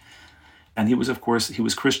English. And he was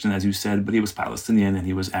Christian, as you said, but he was Palestinian and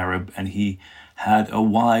he was Arab, and he had a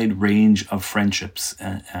wide range of friendships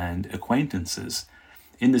and acquaintances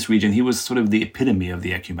in this region. He was sort of the epitome of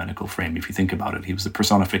the ecumenical frame, if you think about it. He was the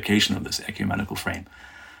personification of this ecumenical frame.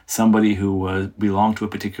 Somebody who belonged to a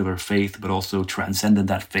particular faith, but also transcended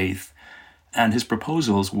that faith. And his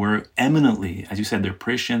proposals were eminently, as you said, they're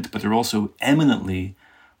prescient, but they're also eminently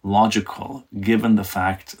logical, given the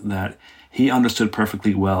fact that he understood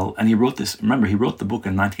perfectly well. And he wrote this, remember, he wrote the book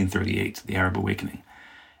in 1938, The Arab Awakening.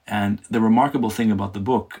 And the remarkable thing about the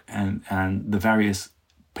book and the various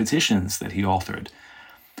petitions that he authored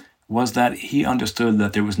was that he understood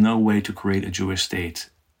that there was no way to create a Jewish state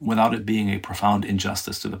without it being a profound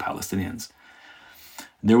injustice to the Palestinians.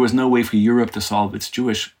 There was no way for Europe to solve its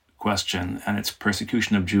Jewish question and its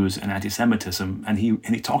persecution of Jews and anti-Semitism. And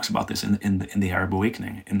he talks about this in the Arab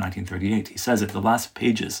Awakening in 1938. He says that the last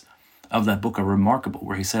pages of that book are remarkable,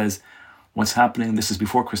 where he says, what's happening, this is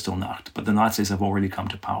before Kristallnacht, but the Nazis have already come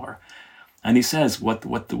to power. And he says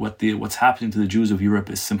what's happening to the Jews of Europe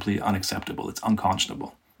is simply unacceptable. It's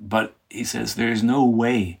unconscionable. But he says there is no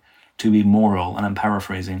way to be moral, and I'm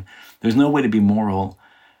paraphrasing, there's no way to be moral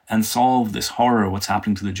and solve this horror of what's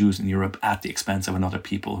happening to the Jews in Europe at the expense of another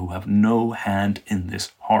people who have no hand in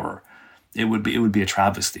this horror. It would be a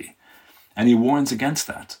travesty. And he warns against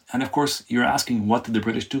that. And of course, you're asking, what did the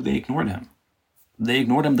British do? They ignored him. They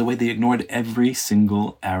ignored him the way they ignored every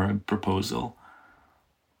single Arab proposal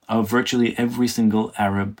of virtually every single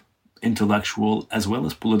Arab intellectual as well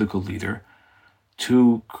as political leader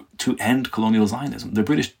to end colonial Zionism. The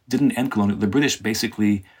British didn't end colonial. The British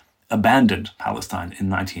basically abandoned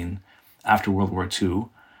Palestine after World War II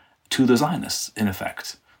to the Zionists, in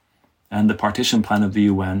effect. And the partition plan of the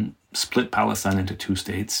UN split Palestine into two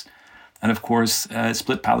states. And of course,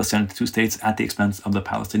 split Palestine into two states at the expense of the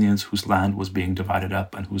Palestinians whose land was being divided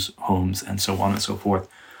up and whose homes and so on and so forth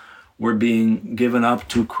were being given up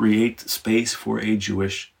to create space for a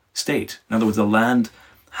Jewish state. In other words, the land,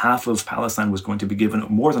 half of Palestine was going to be given,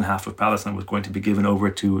 more than half of Palestine was going to be given over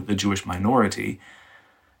to the Jewish minority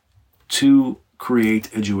to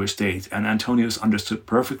create a Jewish state. And Antonius understood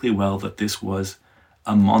perfectly well that this was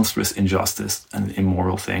a monstrous injustice and an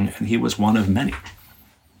immoral thing, and he was one of many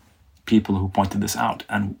people who pointed this out,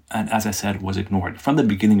 and as I said, was ignored from the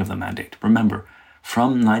beginning of the mandate. Remember,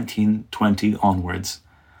 from 1920 onwards,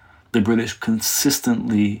 the British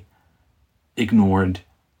consistently ignored,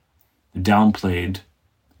 downplayed,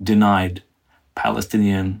 denied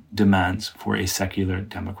Palestinian demands for a secular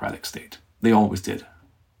democratic state. They always did.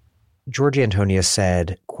 George Antonius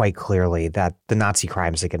said quite clearly that the Nazi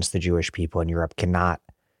crimes against the Jewish people in Europe cannot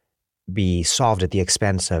be solved at the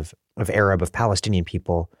expense of Arab, of Palestinian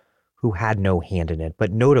people who had no hand in it.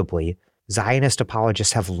 But notably, Zionist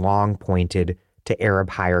apologists have long pointed to Arab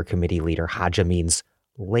Higher Committee leader Haj Amin's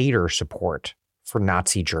later support for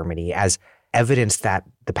Nazi Germany as evidence that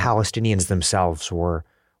the Palestinians themselves were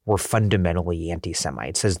fundamentally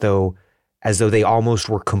anti-Semites, as though they almost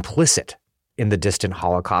were complicit in the distant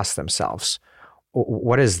Holocaust themselves.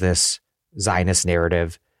 What is this Zionist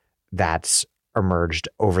narrative that's emerged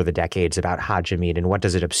over the decades about Haj Amin, and what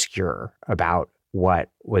does it obscure about what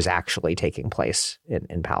was actually taking place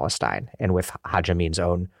in Palestine and with Haj Amin's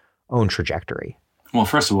own trajectory? Well,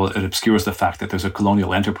 first of all, it obscures the fact that there's a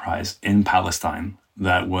colonial enterprise in Palestine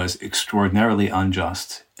that was extraordinarily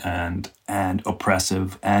unjust and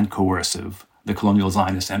oppressive and coercive. The colonial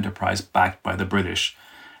Zionist enterprise backed by the British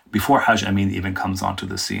before Haj Amin even comes onto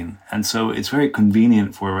the scene. And so it's very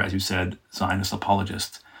convenient for, as you said, Zionist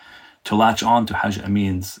apologists to latch on to Haj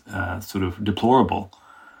Amin's sort of deplorable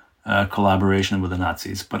collaboration with the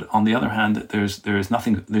Nazis. But on the other hand, there's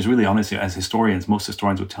really, honestly, as historians, most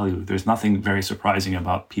historians would tell you, there's nothing very surprising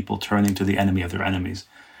about people turning to the enemy of their enemies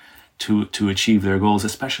to achieve their goals,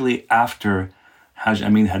 especially after Haj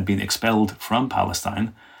Amin had been expelled from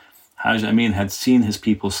Palestine. Haj Amin had seen his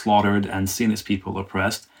people slaughtered and seen his people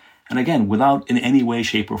oppressed. And again, without in any way,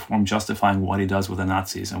 shape, or form justifying what he does with the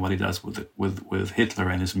Nazis and what he does with Hitler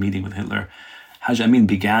and his meeting with Hitler, Haj Amin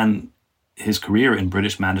began his career in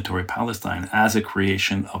British Mandatory Palestine as a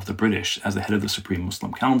creation of the British, as the head of the Supreme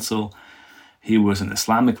Muslim Council. He was an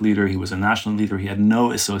Islamic leader. He was a national leader. He had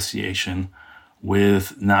no association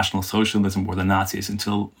with National Socialism or the Nazis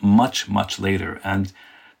until much, much later. And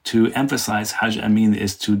to emphasize Haj Amin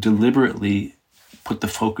is to deliberately put the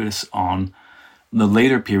focus on the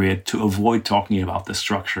later period to avoid talking about the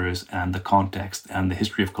structures and the context and the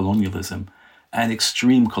history of colonialism and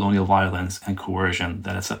extreme colonial violence and coercion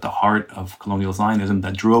that is at the heart of colonial Zionism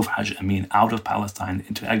that drove Haj Amin out of Palestine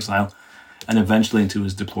into exile and eventually into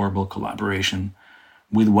his deplorable collaboration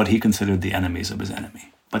with what he considered the enemies of his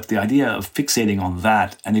enemy. But the idea of fixating on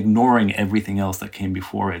that and ignoring everything else that came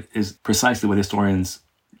before it is precisely what historians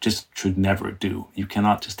just should never do. You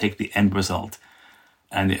cannot just take the end result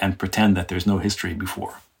and pretend that there's no history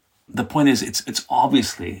before. The point is, it's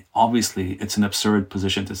obviously it's an absurd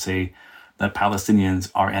position to say that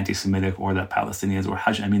Palestinians are anti-Semitic or that Palestinians or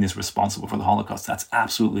Haj Amin is responsible for the Holocaust. That's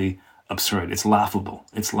absolutely absurd. It's laughable.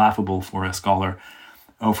 It's laughable for a scholar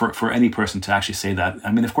or for any person to actually say that.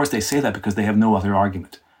 I mean, of course, they say that because they have no other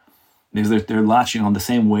argument. Because they're latching on the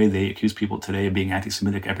same way they accuse people today of being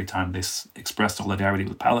anti-Semitic every time they express solidarity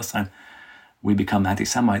with Palestine. We become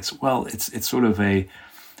anti-Semites. Well, it's sort of a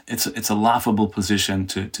laughable position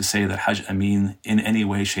to say that Haj Amin in any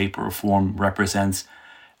way, shape, or form represents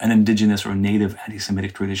an indigenous or native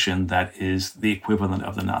anti-Semitic tradition that is the equivalent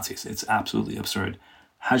of the Nazis. It's absolutely absurd.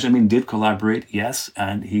 Haj Amin did collaborate, yes,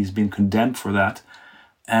 and he's been condemned for that.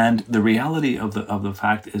 And the reality of the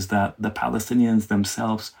fact is that the Palestinians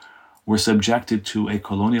themselves were subjected to a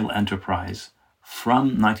colonial enterprise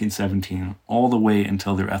from 1917 all the way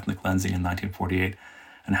until their ethnic cleansing in 1948.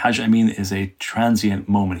 And Haj Amin is a transient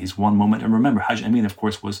moment. He's one moment. And remember, Haj Amin, of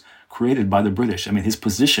course, was created by the British. I mean, his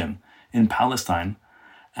position in Palestine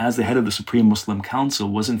as the head of the Supreme Muslim Council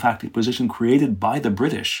was, in fact, a position created by the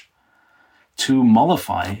British to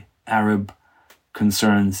mollify Arab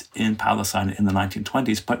concerns in Palestine in the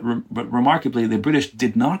 1920s. But remarkably, the British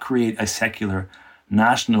did not create a secular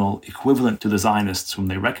national equivalent to the Zionists whom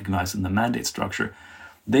they recognized in the mandate structure.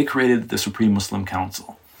 They created the Supreme Muslim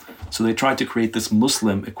Council. So they tried to create this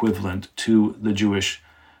Muslim equivalent to the Jewish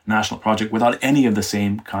national project without any of the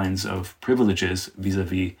same kinds of privileges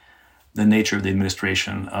vis-a-vis the nature of the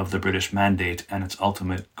administration of the British mandate and its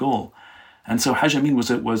ultimate goal. And so Haj Amin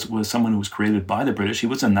was someone who was created by the British. He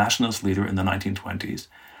was a nationalist leader in the 1920s.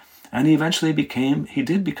 And he eventually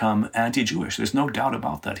did become anti-Jewish. There's no doubt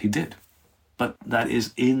about that. He did. But that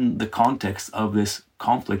is in the context of this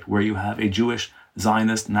conflict where you have a Jewish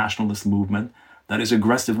Zionist nationalist movement that is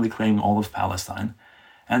aggressively claiming all of Palestine.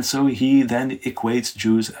 And so he then equates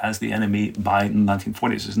Jews as the enemy by the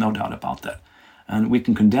 1940s. There's no doubt about that. And we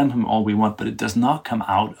can condemn him all we want, but it does not come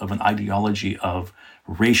out of an ideology of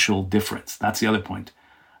racial difference. That's the other point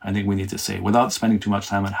I think we need to say, without spending too much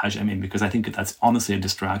time on Haj Amin, because I think that's honestly a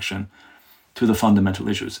distraction to the fundamental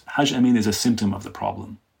issues. Haj Amin is a symptom of the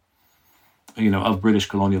problem, of British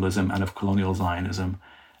colonialism and of colonial Zionism,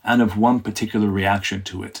 and of one particular reaction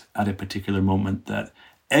to it at a particular moment that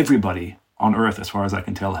everybody on earth, as far as I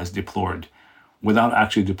can tell, has deplored, without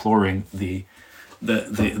actually deploring the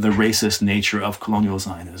racist nature of colonial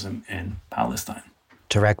Zionism in Palestine.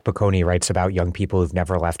 Tarek Bocconi writes about young people who've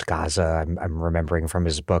never left Gaza. I'm remembering from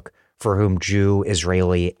his book, for whom Jew,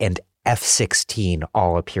 Israeli, and F-16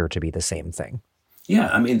 all appear to be the same thing. Yeah,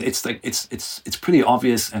 I mean, it's pretty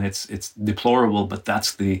obvious and it's deplorable, but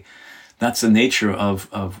that's the nature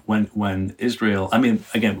of when Israel. I mean,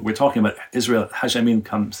 again, we're talking about Israel. Haj Amin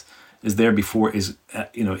is there before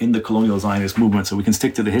in the colonial Zionist movement, so we can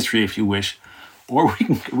stick to the history if you wish, or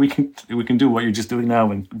we can do what you're just doing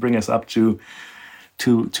now and bring us up to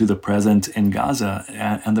the present in Gaza.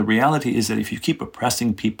 And the reality is that if you keep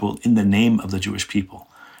oppressing people in the name of the Jewish people,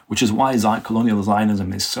 which is why colonial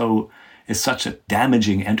Zionism is such a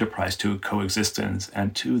damaging enterprise to coexistence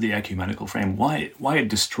and to the ecumenical frame, why it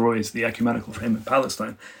destroys the ecumenical frame in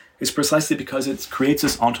Palestine, is precisely because it creates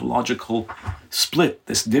this ontological split,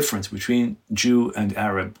 this difference between Jew and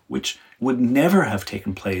Arab, which would never have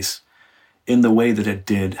taken place in the way that it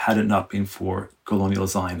did had it not been for colonial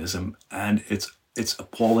Zionism and its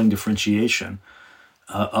appalling differentiation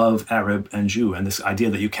of Arab and Jew, and this idea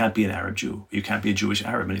that you can't be an Arab Jew, you can't be a Jewish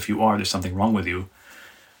Arab, and if you are, there's something wrong with you.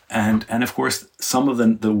 And of course, some of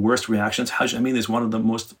the worst reactions, Hajj Amin is one of the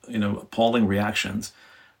most appalling reactions.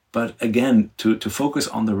 But again, to focus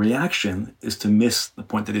on the reaction is to miss the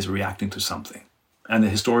point that he's reacting to something. And the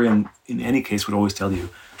historian, in any case, would always tell you,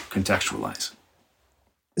 contextualize.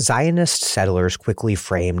 Zionist settlers quickly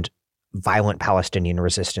framed violent Palestinian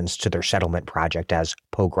resistance to their settlement project as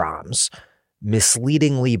pogroms,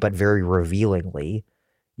 misleadingly but very revealingly,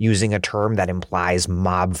 using a term that implies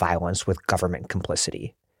mob violence with government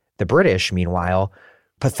complicity. The British, meanwhile,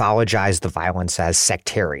 pathologized the violence as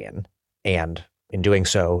sectarian, and in doing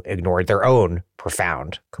so, ignored their own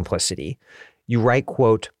profound complicity. You write,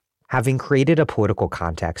 quote, having created a political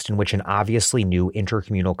context in which an obviously new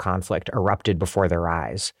intercommunal conflict erupted before their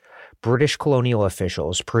eyes, British colonial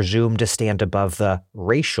officials presumed to stand above the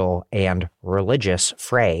racial and religious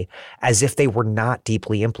fray as if they were not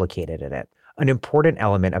deeply implicated in it. An important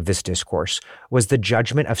element of this discourse was the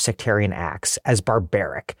judgment of sectarian acts as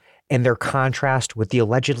barbaric and their contrast with the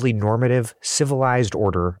allegedly normative, civilized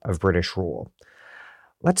order of British rule.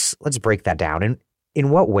 Let's break that down. In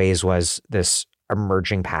what ways was this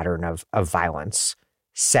emerging pattern of violence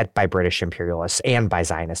set by British imperialists and by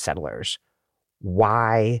Zionist settlers?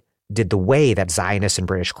 Why did the way that Zionists and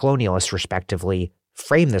British colonialists respectively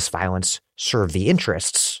frame this violence serve the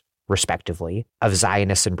interests, respectively, of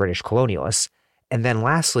Zionists and British colonialists? And then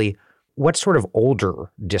lastly, what sort of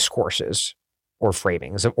older discourses or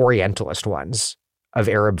framings, of Orientalist ones, of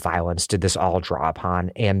Arab violence did this all draw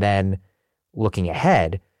upon? And then looking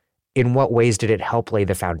ahead, in what ways did it help lay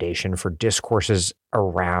the foundation for discourses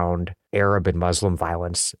around Arab and Muslim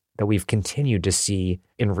violence that we've continued to see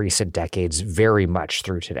in recent decades very much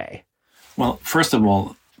through today? Well, first of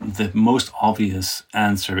all, the most obvious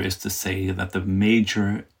answer is to say that the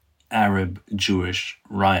major Arab-Jewish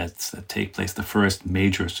riots that take place, the first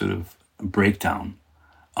major sort of breakdown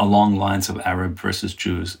along lines of Arab versus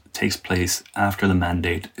Jews, takes place after the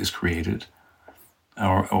mandate is created,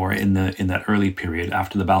 or in that early period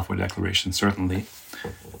after the Balfour Declaration, certainly.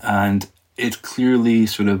 And it clearly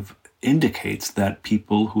sort of indicates that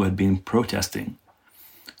people who had been protesting,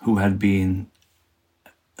 who had been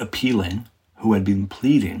appealing, who had been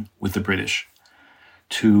pleading with the British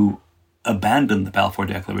to abandon the Balfour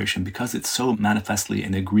Declaration because it's so manifestly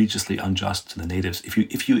and egregiously unjust to the natives.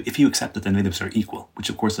 If you accept that the natives are equal, which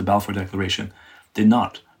of course the Balfour Declaration did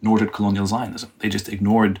not, nor did colonial Zionism. They just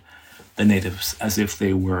ignored the natives as if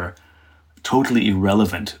they were totally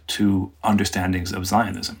irrelevant to understandings of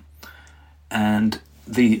Zionism. And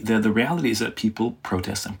the reality is that people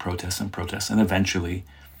protest and protest and protest, and eventually,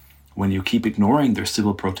 when you keep ignoring their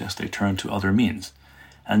civil protest, they turn to other means.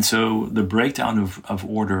 And so the breakdown of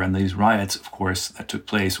order and these riots, of course, that took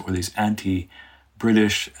place, or these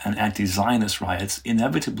anti-British and anti-Zionist riots,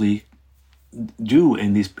 inevitably do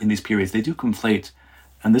in these periods, they do conflate.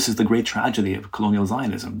 And this is the great tragedy of colonial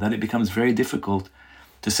Zionism, that it becomes very difficult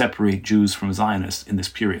to separate Jews from Zionists in this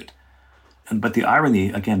period. But the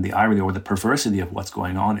irony or the perversity of what's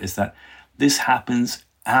going on is that this happens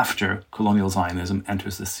after colonial Zionism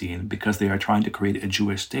enters the scene, because they are trying to create a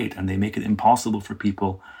Jewish state, and they make it impossible for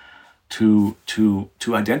people to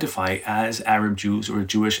identify as Arab Jews or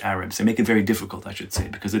Jewish Arabs. They make it very difficult, I should say,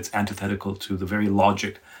 because it's antithetical to the very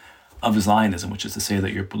logic of Zionism, which is to say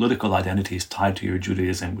that your political identity is tied to your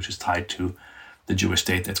Judaism, which is tied to the Jewish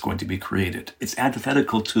state that's going to be created. It's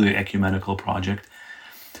antithetical to the ecumenical project.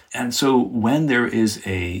 And so when there is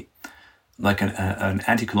an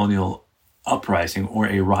anti-colonial uprising or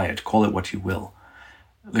a riot, call it what you will,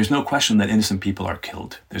 there's no question that innocent people are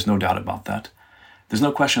killed. There's no doubt about that. There's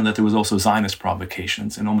no question that there was also Zionist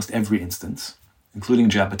provocations in almost every instance, including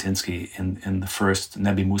Jabotinsky in the first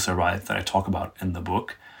Nebi Musa riot that I talk about in the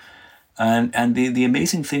book. And the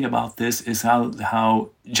amazing thing about this is how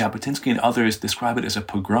Jabotinsky and others describe it as a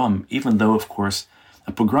pogrom, even though, of course,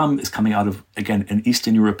 a pogrom is coming out of, again, an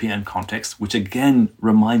Eastern European context, which again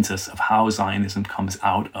reminds us of how Zionism comes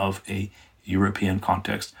out of a European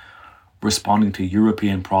context, responding to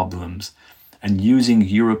European problems and using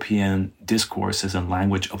European discourses and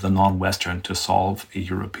language of the non-Western to solve a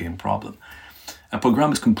European problem. A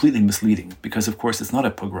pogrom is completely misleading because, of course, it's not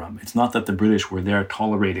a pogrom. It's not that the British were there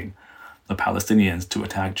tolerating the Palestinians to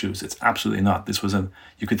attack Jews. It's absolutely not. This was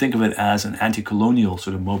you could think of it as an anti-colonial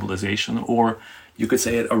sort of mobilization, or you could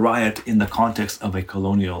say it a riot in the context of a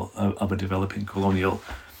developing colonial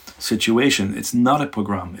situation. It's not a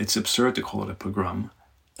pogrom. It's absurd to call it a pogrom.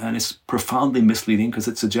 And it's profoundly misleading because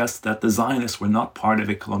it suggests that the Zionists were not part of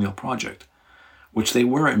a colonial project. which they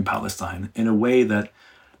were in Palestine, in a way that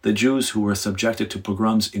the Jews who were subjected to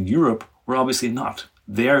pogroms in Europe were obviously not.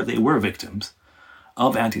 There they were victims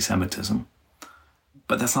of anti-Semitism,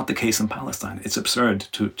 but that's not the case in Palestine. It's absurd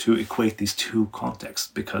to equate these two contexts,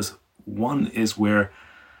 because one is where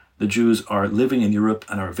the Jews are living in Europe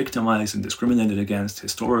and are victimized and discriminated against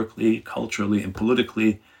historically, culturally, and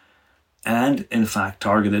politically, and in fact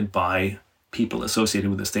targeted by people associated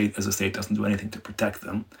with the state, as the state doesn't do anything to protect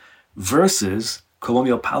them, versus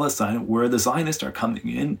colonial Palestine, where the Zionists are coming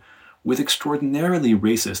in with extraordinarily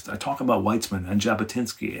racist, I talk about Weitzman and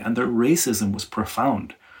Jabotinsky, and their racism was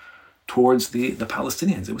profound towards the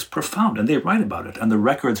Palestinians. It was profound, and they write about it, and the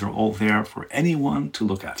records are all there for anyone to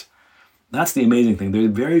look at. That's the amazing thing. There are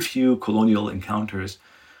very few colonial encounters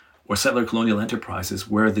or settler colonial enterprises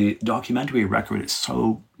where the documentary record is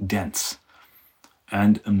so dense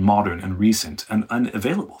and modern and recent and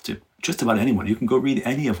available to just about anyone. You can go read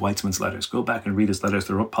any of Weitzman's letters. Go back and read his letters.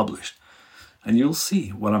 They're all published. And you'll see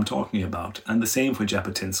what I'm talking about. And the same for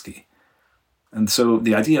Jabotinsky. And so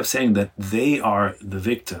the idea of saying that they are the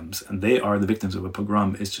victims and they are the victims of a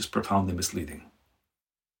pogrom is just profoundly misleading.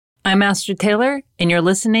 I'm Astrid Taylor, and you're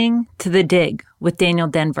listening to The Dig with Daniel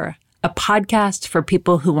Denvir, a podcast for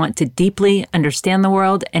people who want to deeply understand the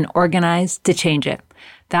world and organize to change it.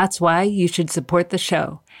 That's why you should support the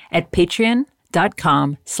show at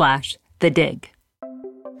patreon.com/thedig.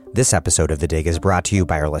 This episode of The Dig is brought to you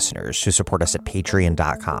by our listeners who support us at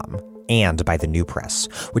patreon.com and by the New Press,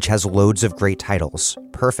 which has loads of great titles,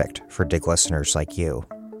 perfect for Dig listeners like you.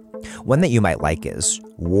 One that you might like is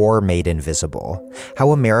War Made Invisible: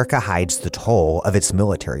 How America Hides the Toll of Its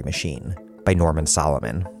Military Machine by Norman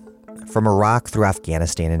Solomon. From Iraq through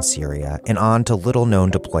Afghanistan and Syria, and on to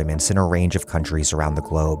little-known deployments in a range of countries around the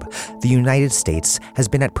globe, the United States has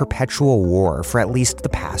been at perpetual war for at least the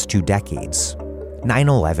past 2 decades.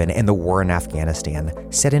 9/11 and the war in Afghanistan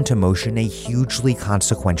set into motion a hugely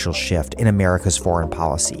consequential shift in America's foreign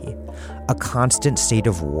policy, a constant state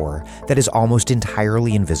of war that is almost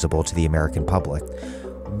entirely invisible to the American public.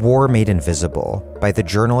 War Made Invisible by the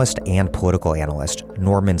journalist and political analyst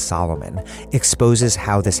Norman Solomon exposes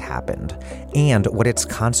how this happened and what its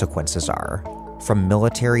consequences are, from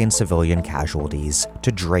military and civilian casualties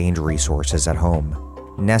to drained resources at home.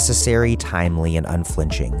 Necessary, timely, and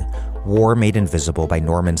unflinching, War Made Invisible by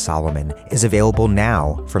Norman Solomon is available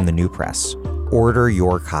now from the New Press. Order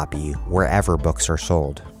your copy wherever books are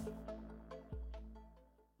sold.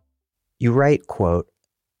 You write, quote,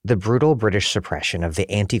 "The brutal British suppression of the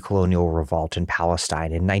anti-colonial revolt in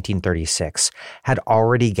Palestine in 1936 had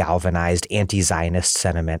already galvanized anti-Zionist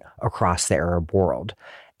sentiment across the Arab world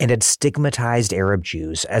and had stigmatized Arab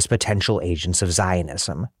Jews as potential agents of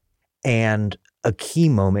Zionism. And a key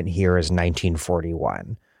moment here is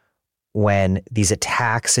 1941, when these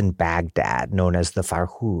attacks in Baghdad, known as the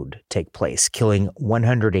Farhud, take place, killing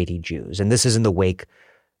 180 Jews. And this is in the wake,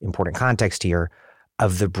 important context here,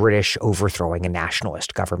 of the British overthrowing a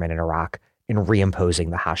nationalist government in Iraq and reimposing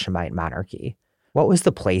the Hashemite monarchy. What was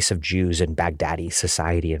the place of Jews in Baghdadi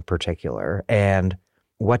society in particular? And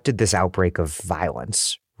what did this outbreak of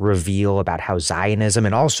violence reveal about how Zionism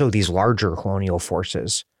and also these larger colonial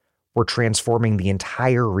forces were transforming the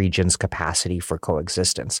entire region's capacity for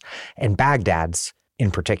coexistence, and Baghdad's in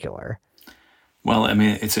particular? Well, I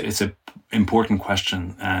mean, it's an important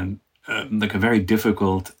question and like a very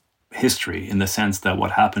difficult history, in the sense that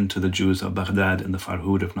what happened to the Jews of Baghdad in the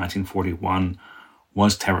Farhud of 1941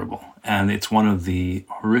 was terrible. And it's one of the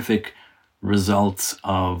horrific results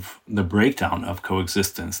of the breakdown of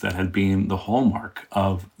coexistence that had been the hallmark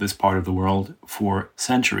of this part of the world for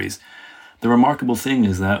centuries. The remarkable thing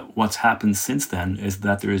is that what's happened since then is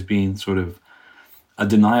that there has been sort of a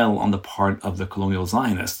denial on the part of the colonial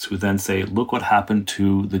Zionists, who then say, look what happened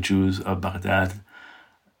to the Jews of Baghdad.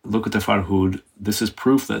 Look at the Farhud. This is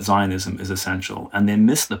proof that Zionism is essential. And they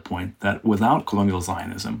miss the point that without colonial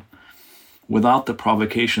Zionism, without the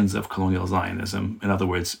provocations of colonial Zionism, in other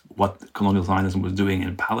words, what colonial Zionism was doing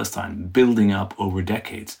in Palestine, building up over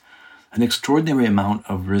decades, an extraordinary amount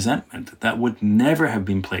of resentment that would never have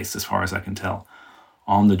been placed, as far as I can tell,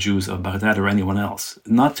 on the Jews of Baghdad or anyone else.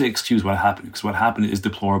 Not to excuse what happened, because what happened is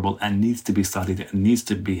deplorable and needs to be studied and needs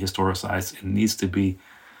to be historicized and needs to be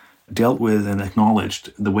dealt with and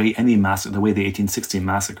acknowledged the way the 1860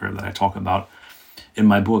 massacre that I talk about in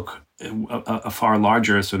my book, a far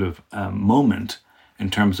larger sort of moment in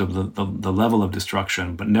terms of the level of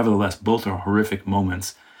destruction, but nevertheless, both are horrific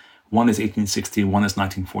moments. One is 1860, one is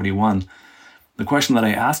 1941. The question that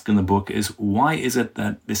I ask in the book is, why is it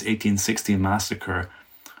that this 1860 massacre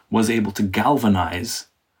was able to galvanize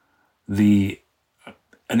an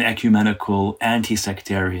ecumenical,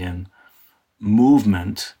 anti-sectarian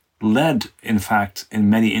movement led, in fact, in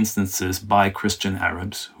many instances by Christian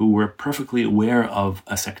Arabs who were perfectly aware of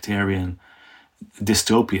a sectarian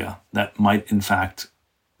dystopia that might, in fact,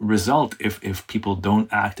 result if people don't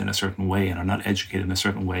act in a certain way and are not educated in a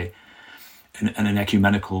certain way, in an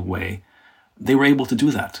ecumenical way. They were able to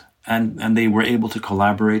do that. And they were able to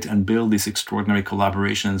collaborate and build these extraordinary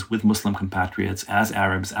collaborations with Muslim compatriots as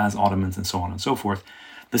Arabs, as Ottomans, and so on and so forth.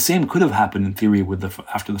 The same could have happened in theory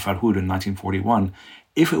after the Farhud in 1941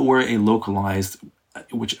 if it were a localized,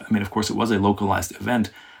 which, I mean, of course, it was a localized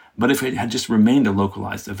event, but if it had just remained a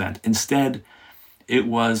localized event. Instead, it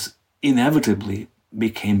was inevitably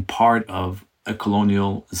became part of a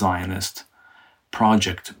colonial Zionist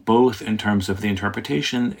project, both in terms of the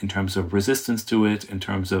interpretation, in terms of resistance to it, in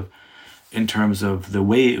terms of the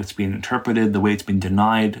way it's been interpreted, the way it's been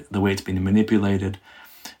denied, the way it's been manipulated.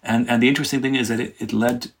 And the interesting thing is that it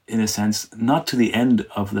led, in a sense, not to the end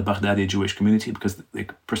of the Baghdadi Jewish community, because it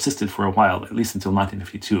persisted for a while, at least until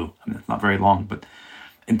 1952. I mean, it's not very long, but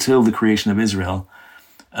until the creation of Israel.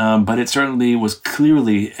 But it certainly was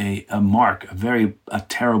clearly a mark, a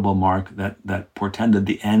terrible mark that portended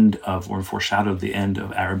the end of, or foreshadowed the end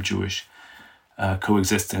of, Arab-Jewish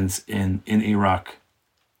coexistence in Iraq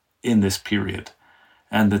in this period.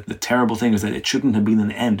 And the terrible thing is that it shouldn't have been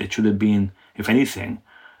an end. It should have been, if anything,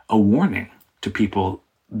 a warning to people.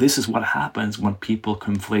 This is what happens when people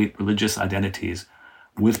conflate religious identities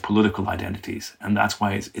with political identities. And that's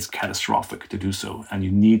why it's catastrophic to do so. And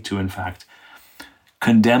you need to, in fact,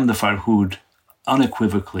 condemn the Farhud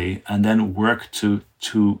unequivocally and then work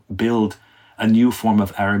to build a new form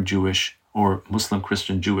of Arab Jewish or Muslim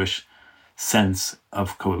Christian Jewish sense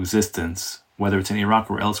of coexistence, whether it's in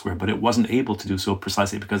Iraq or elsewhere, but it wasn't able to do so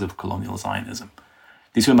precisely because of colonial Zionism.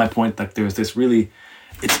 These are my point, that there's this really,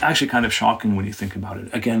 it's actually kind of shocking when you think about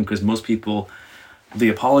it. Again, because most people, the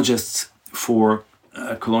apologists for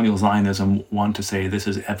colonial Zionism, want to say this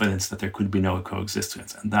is evidence that there could be no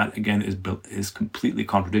coexistence. And that, again, is completely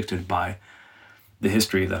contradicted by the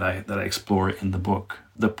history that I explore in the book.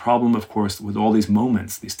 The problem, of course, with all these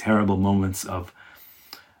moments, these terrible moments of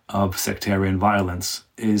sectarian violence,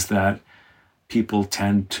 is that people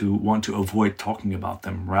tend to want to avoid talking about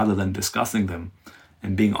them rather than discussing them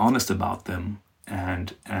and being honest about them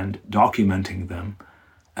and documenting them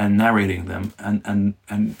and narrating them and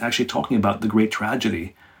actually talking about the great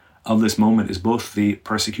tragedy of this moment is both the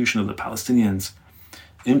persecution of the Palestinians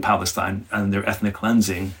in Palestine and their ethnic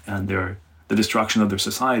cleansing and the destruction of their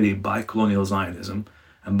society by colonial Zionism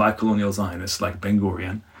and by colonial Zionists like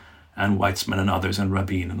Ben-Gurion and Weizmann and others and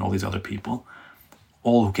Rabin and all these other people,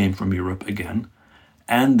 all who came from Europe again.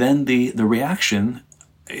 And then the reaction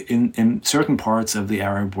in certain parts of the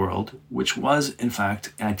Arab world, which was in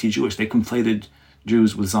fact anti-Jewish. They conflated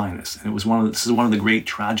Jews with Zionists. And this is one of the great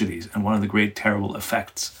tragedies and one of the great terrible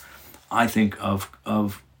effects, I think, of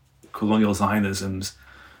colonial Zionism's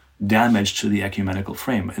damage to the ecumenical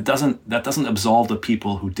frame. That doesn't absolve the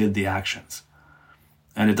people who did the actions.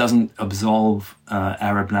 And it doesn't absolve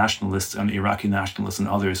Arab nationalists and Iraqi nationalists and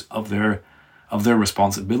others of their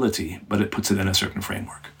responsibility, but it puts it in a certain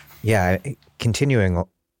framework. Yeah, continuing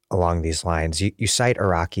along these lines, you cite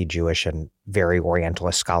Iraqi Jewish and very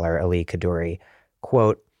Orientalist scholar Ali Kaduri,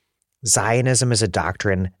 quote, "Zionism is a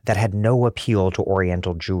doctrine that had no appeal to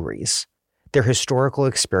Oriental Jewries. Their historical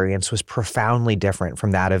experience was profoundly different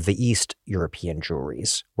from that of the East European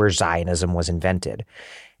Jewries, where Zionism was invented.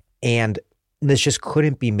 And this just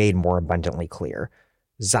couldn't be made more abundantly clear.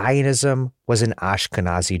 Zionism was an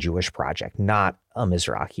Ashkenazi Jewish project, not a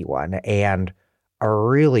Mizrahi one. And a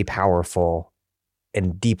really powerful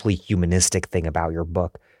and deeply humanistic thing about your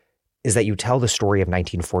book is that you tell the story of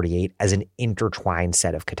 1948 as an intertwined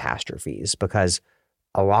set of catastrophes, because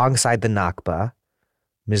alongside the Nakba,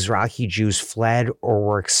 Mizrahi Jews fled or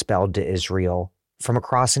were expelled to Israel from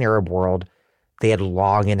across an Arab world they had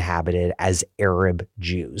long inhabited as Arab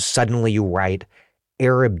Jews. Suddenly, you write,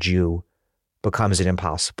 Arab Jew becomes an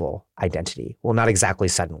impossible identity. Well, not exactly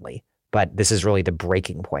suddenly, but this is really the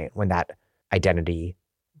breaking point when that identity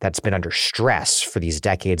that's been under stress for these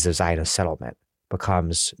decades of Zionist settlement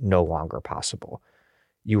becomes no longer possible.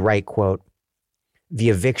 You write, quote, "The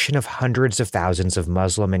eviction of hundreds of thousands of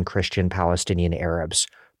Muslim and Christian Palestinian Arabs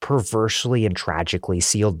perversely and tragically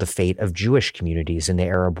sealed the fate of Jewish communities in the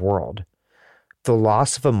Arab world. The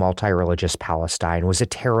loss of a multi-religious Palestine was a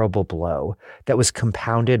terrible blow that was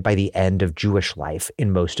compounded by the end of Jewish life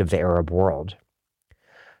in most of the Arab world.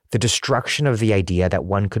 The destruction of the idea that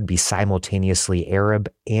one could be simultaneously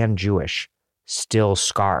Arab and Jewish still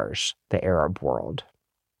scars the Arab world."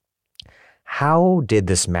 How did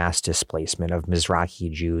this mass displacement of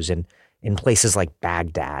Mizrahi Jews and in places like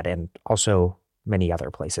Baghdad and also many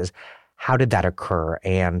other places. How did that occur?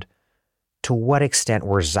 And to what extent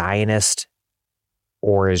were Zionist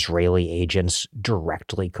or Israeli agents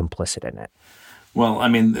directly complicit in it? Well, I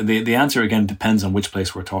mean, the answer, again, depends on which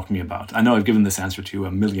place we're talking about. I know I've given this answer to you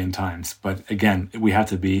a million times, but again, we have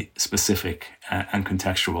to be specific and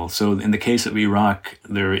contextual. So in the case of Iraq,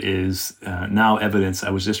 there is now evidence. I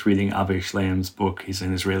was just reading Avi Shleim's book. He's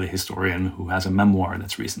an Israeli historian who has a memoir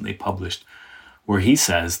that's recently published, where he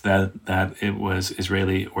says that it was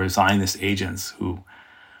Israeli or Zionist agents who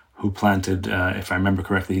planted, if I remember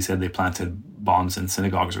correctly, he said they planted bombs in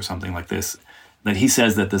synagogues or something like this. That he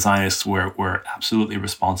says that the Zionists were absolutely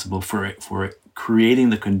responsible for creating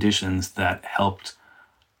the conditions that helped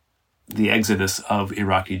the exodus of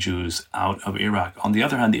Iraqi Jews out of Iraq. On the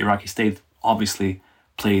other hand, the Iraqi state obviously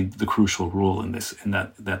played the crucial role in this, in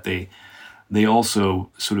that they also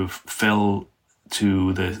sort of fell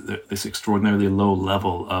to this extraordinarily low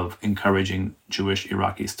level of encouraging Jewish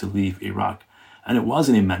Iraqis to leave Iraq, and it was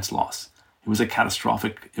an immense loss. It was a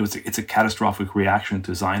catastrophic. It's a catastrophic reaction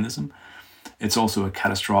to Zionism. It's also a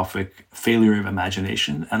catastrophic failure of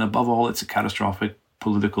imagination. And above all, it's a catastrophic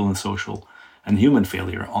political and social and human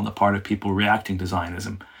failure on the part of people reacting to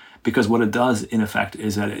Zionism. Because what it does, in effect,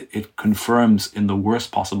 is that it confirms in the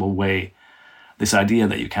worst possible way this idea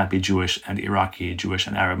that you can't be Jewish and Iraqi, Jewish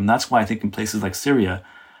and Arab. And that's why I think in places like Syria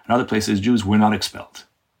and other places, Jews were not expelled.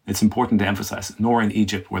 It's important to emphasize, nor in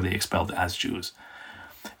Egypt were they expelled as Jews,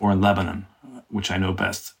 or in Lebanon, which I know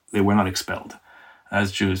best, they were not expelled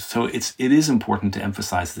as Jews. So it is important to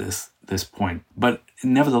emphasize this point. But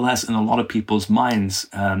nevertheless, in a lot of people's minds,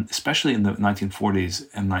 especially in the 1940s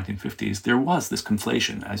and 1950s, there was this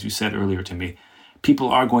conflation, as you said earlier to me. People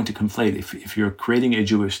are going to conflate. If you're creating a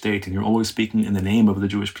Jewish state and you're always speaking in the name of the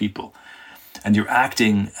Jewish people, and you're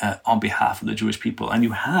acting on behalf of the Jewish people, and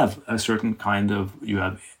you have a certain you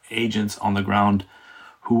have agents on the ground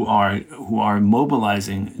who are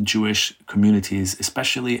mobilizing Jewish communities,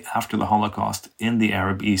 especially after the Holocaust in the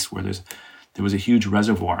Arab East, where there was a huge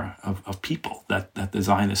reservoir of people that the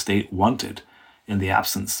Zionist state wanted in the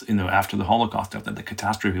absence, after the Holocaust, after the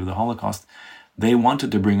catastrophe of the Holocaust. They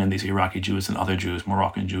wanted to bring in these Iraqi Jews and other Jews,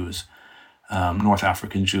 Moroccan Jews, North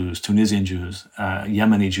African Jews, Tunisian Jews,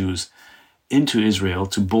 Yemeni Jews, into Israel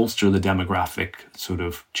to bolster the demographic sort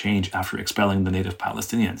of change after expelling the native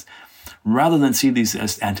Palestinians. Rather than see these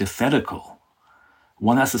as antithetical,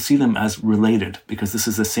 one has to see them as related, because this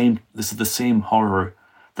is the same horror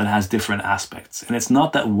that has different aspects. And it's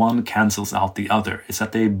not that one cancels out the other. It's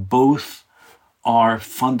that they both are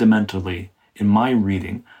fundamentally, in my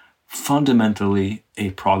reading, fundamentally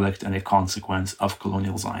a product and a consequence of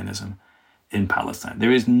colonial Zionism in Palestine.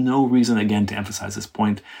 There is no reason, again, to emphasize this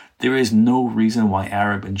point, there is no reason why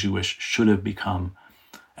Arab and Jewish should have become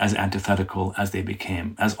as antithetical as they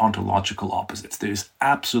became, as ontological opposites. There's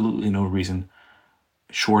absolutely no reason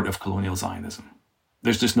short of colonial Zionism.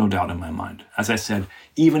 There's just no doubt in my mind. As I said,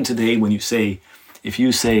 even today when if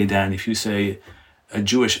you say a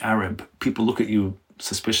Jewish Arab, people look at you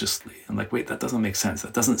suspiciously and like, wait, that doesn't make sense.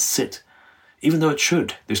 That doesn't sit. Even though it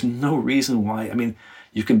should. There's no reason why.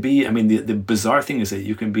 You can be, the bizarre thing is that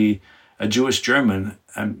you can be a Jewish German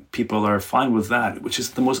and people are fine with that, which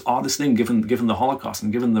is the most oddest thing given the Holocaust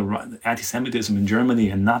and given the anti-Semitism in Germany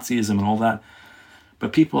and Nazism and all that.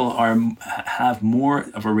 But people have more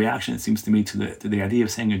of a reaction, it seems to me, to the idea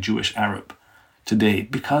of saying a Jewish Arab today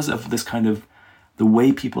because of this kind of the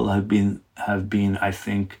way people have been, I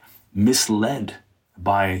think, misled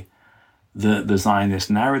by the Zionist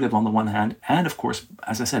narrative on the one hand, and of course,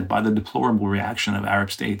 as I said, by the deplorable reaction of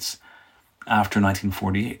Arab states after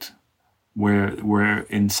 1948, where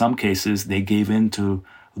in some cases they gave in to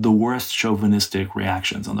the worst chauvinistic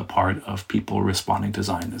reactions on the part of people responding to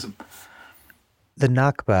Zionism. The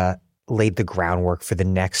Nakba laid the groundwork for the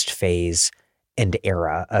next phase and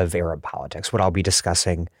era of Arab politics, what I'll be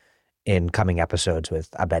discussing in coming episodes with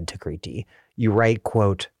Abed Takriti. You write,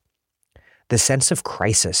 quote, "The sense of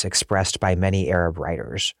crisis expressed by many Arab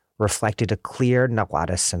writers reflected a clear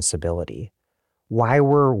Nawada sensibility. Why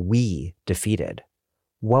were we defeated?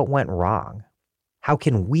 What went wrong? How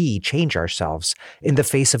can we change ourselves in the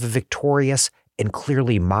face of a victorious and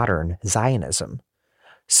clearly modern Zionism?"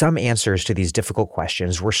 Some answers to these difficult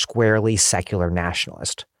questions were squarely secular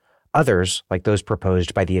nationalist. Others, like those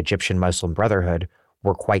proposed by the Egyptian Muslim Brotherhood,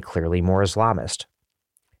 were quite clearly more Islamist.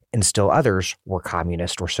 And still others were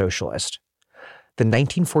communist or socialist. The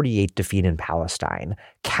 1948 defeat in Palestine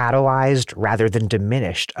catalyzed rather than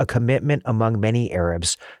diminished a commitment among many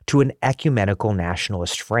Arabs to an ecumenical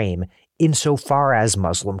nationalist frame insofar as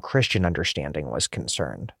Muslim Christian understanding was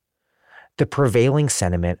concerned. The prevailing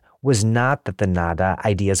sentiment was not that the Nada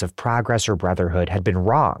ideas of progress or brotherhood had been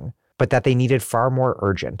wrong, but that they needed far more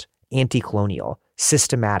urgent, anti-colonial,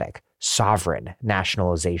 systematic, sovereign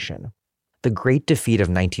nationalization. The Great Defeat of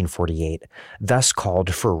 1948 thus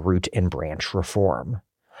called for root and branch reform.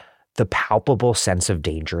 The palpable sense of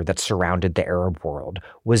danger that surrounded the Arab world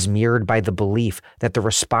was mirrored by the belief that the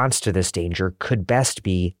response to this danger could best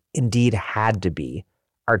be, indeed had to be,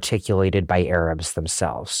 articulated by Arabs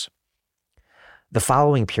themselves. The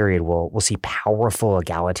following period will see powerful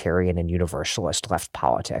egalitarian and universalist left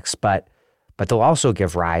politics, but they'll also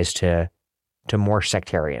give rise to more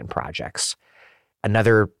sectarian projects.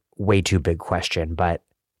 Another way too big question, but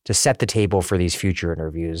to set the table for these future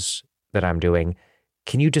interviews that I'm doing,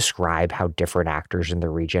 can you describe how different actors in the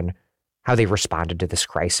region, how they responded to this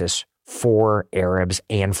crisis for Arabs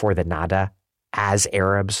and for the Nada as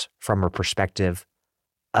Arabs from a perspective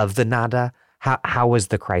of the Nada? How was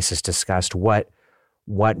the crisis discussed? What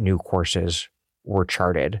new courses were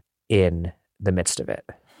charted in the midst of it?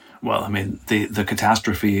 Well, I mean, the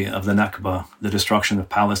catastrophe of the Nakba, the destruction of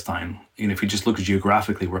Palestine, if you just look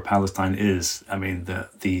geographically where Palestine is, I mean,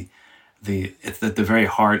 it's at the very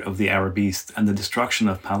heart of the Arab East, and the destruction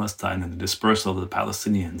of Palestine and the dispersal of the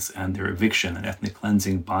Palestinians and their eviction and ethnic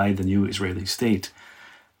cleansing by the new Israeli state,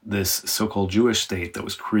 this so-called Jewish state that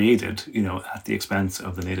was created, at the expense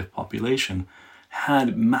of the native population,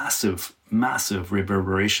 had massive, massive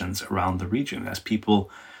reverberations around the region as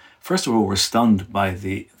people, first of all, were stunned by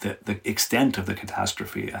the extent of the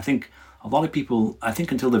catastrophe. I think a lot of people,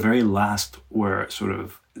 until the very last, were sort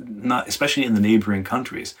of not, especially in the neighboring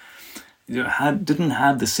countries, didn't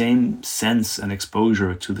have the same sense and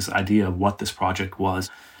exposure to this idea of what this project was.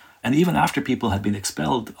 And even after people had been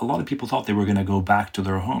expelled, a lot of people thought they were going to go back to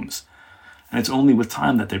their homes. And it's only with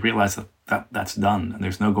time that they realize that that's done, and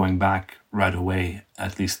there's no going back right away,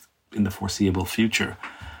 at least in the foreseeable future.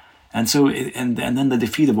 And so, and then the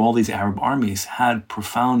defeat of all these Arab armies had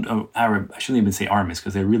profound, I shouldn't even say armies,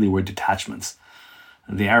 because they really were detachments.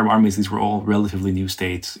 The Arab armies, these were all relatively new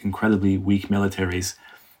states, incredibly weak militaries.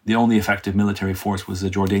 The only effective military force was the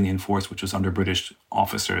Jordanian force, which was under British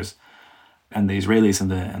officers. And the Israelis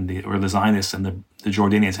and the Zionists and the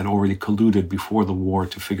Jordanians had already colluded before the war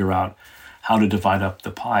to figure out how to divide up the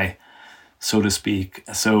pie, so to speak.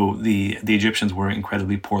 So the Egyptians were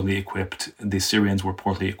incredibly poorly equipped, the Syrians were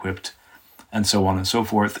poorly equipped, and so on and so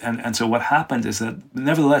forth. And so what happened is that,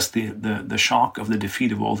 nevertheless, the shock of the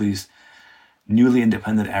defeat of all these newly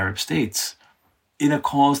independent Arab states in a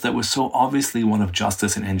cause that was so obviously one of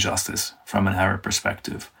justice and injustice from an Arab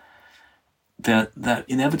perspective, that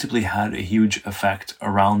inevitably had a huge effect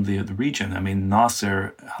around the region. I mean,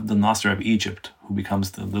 the Nasser of Egypt, who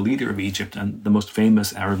becomes the leader of Egypt and the most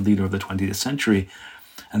famous Arab leader of the 20th century,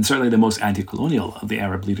 and certainly the most anti-colonial of the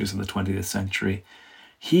Arab leaders of the 20th century,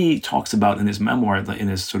 he talks about in his memoir,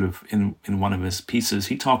 in one of his pieces,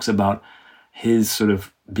 he talks about his sort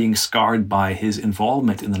of being scarred by his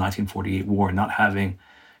involvement in the 1948 war, not having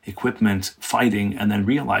equipment, fighting, and then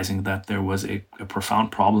realizing that there was a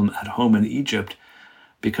profound problem at home in Egypt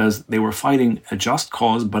because they were fighting a just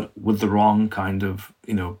cause, but with the wrong kind of,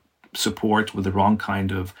 support, with the wrong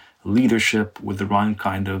kind of leadership, with the wrong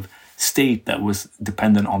kind of state that was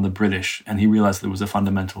dependent on the British. And he realized there was a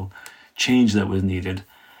fundamental change that was needed.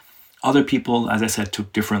 Other people, as I said,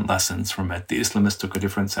 took different lessons from it. The Islamists took a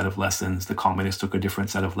different set of lessons. The communists took a different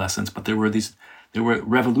set of lessons. But there were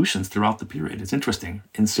revolutions throughout the period. It's interesting.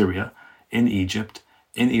 In Syria, in Egypt,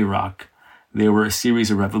 in Iraq, there were a series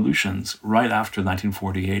of revolutions right after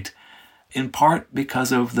 1948, in part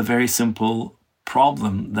because of the very simple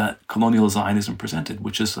problem that colonial Zionism presented,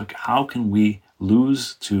 which is like, how can we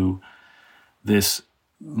lose to this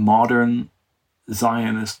modern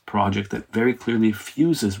Zionist project that very clearly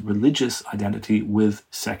fuses religious identity with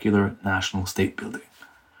secular national state building?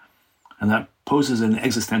 And that poses an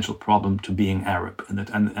existential problem to being Arab.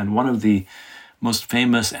 And one of the most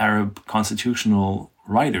famous Arab constitutional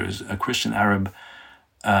writers, a Christian Arab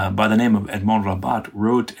by the name of Edmond Rabat,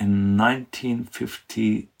 wrote in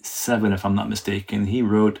 1957, if I'm not mistaken, he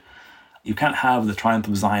wrote, "You can't have the triumph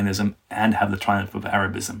of Zionism and have the triumph of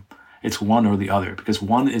Arabism. It's one or the other, because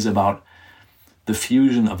one is about the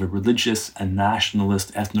fusion of a religious and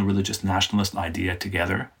nationalist, ethno-religious nationalist idea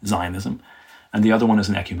together, Zionism, and the other one is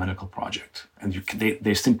an ecumenical project. And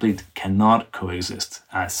they simply cannot coexist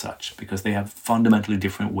as such, because they have fundamentally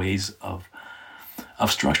different ways of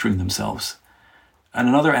structuring themselves." And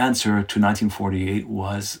another answer to 1948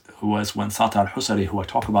 was when Sattar al-Husari, who I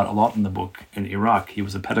talk about a lot in the book, in Iraq, he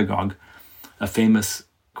was a pedagogue, a famous,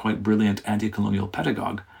 quite brilliant anti-colonial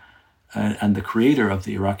pedagogue, and the creator of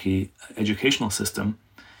the Iraqi educational system.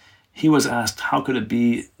 He was asked, how could it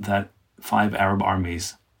be that 5 Arab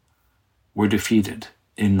armies were defeated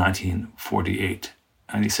in 1948?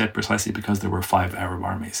 And he said precisely because there were 5 Arab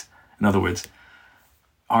armies. In other words,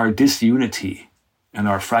 our disunity and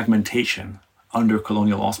our fragmentation under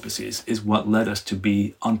colonial auspices is what led us to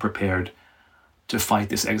be unprepared to fight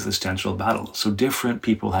this existential battle. So different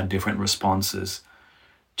people had different responses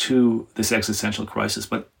to this existential crisis,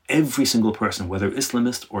 but every single person, whether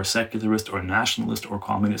Islamist or secularist or nationalist or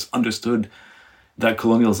communist, understood that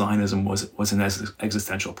colonial Zionism was an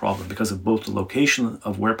existential problem because of both the location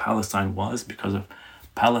of where Palestine was, because of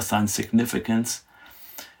Palestine's significance,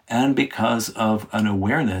 and because of an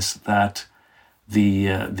awareness that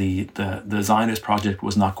the Zionist project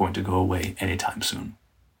was not going to go away anytime soon.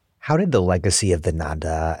 How did the legacy of the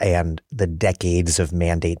Nada and the decades of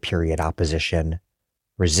mandate period opposition,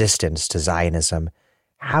 resistance to Zionism,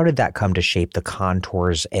 how did that come to shape the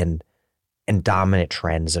contours and dominant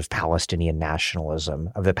trends of Palestinian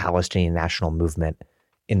nationalism, of the Palestinian national movement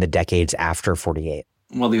in the decades after 48?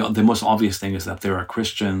 Well, the most obvious thing is that there are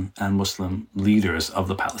Christian and Muslim leaders of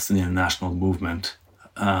the Palestinian national movement.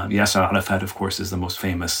 Yasser Arafat, of course, is the most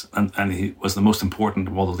famous, and he was the most important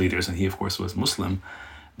of all the leaders, and he, of course, was Muslim.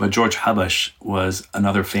 But George Habash was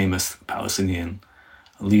another famous Palestinian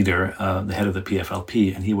leader, the head of the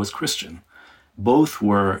PFLP, and he was Christian. Both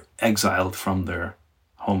were exiled from their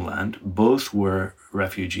homeland. Both were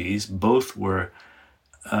refugees. Both were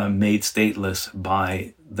made stateless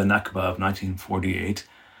by the Nakba of 1948.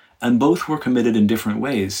 And both were committed in different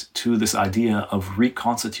ways to this idea of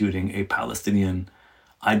reconstituting a Palestinian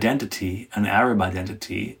identity, an Arab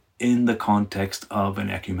identity, in the context of an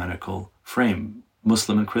ecumenical frame,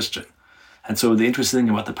 Muslim and Christian. And so the interesting thing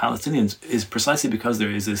about the Palestinians is precisely because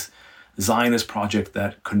there is this Zionist project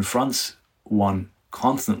that confronts one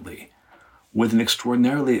constantly with an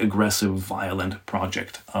extraordinarily aggressive, violent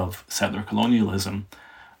project of settler colonialism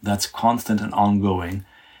that's constant and ongoing.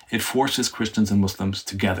 It forces Christians and Muslims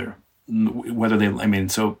together.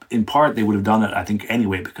 So in part they would have done it, I think,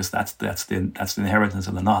 anyway, because that's the inheritance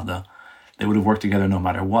of the Nahda. They would have worked together no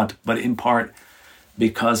matter what. But in part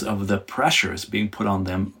because of the pressures being put on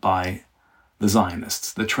them by the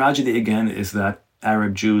Zionists. The tragedy, again, is that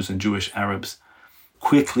Arab Jews and Jewish Arabs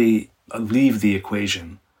quickly leave the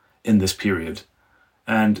equation in this period.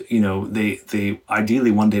 And, they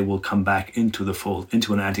ideally one day will come back into the fold,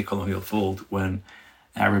 into an anti-colonial fold, when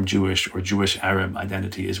Arab-Jewish or Jewish-Arab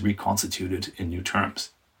identity is reconstituted in new terms.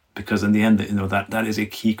 Because in the end, that is a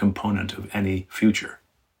key component of any future.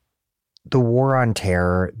 The war on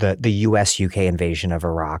terror, the US-UK invasion of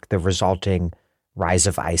Iraq, the resulting rise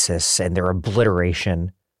of ISIS and their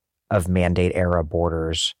obliteration of mandate-era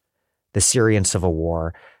borders, the Syrian civil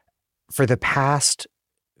war, for the past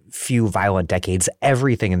few violent decades,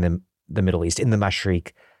 everything in the Middle East, in the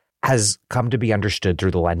Mashriq, has come to be understood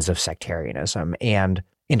through the lens of sectarianism and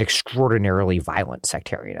extraordinarily violent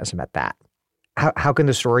sectarianism at that. How can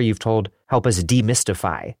the story you've told help us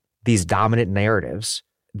demystify these dominant narratives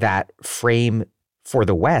that frame for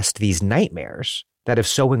the West these nightmares that have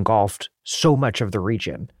so engulfed so much of the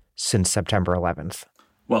region since September 11th?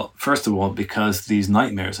 Well, first of all, because these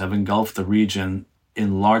nightmares have engulfed the region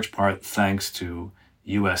in large part thanks to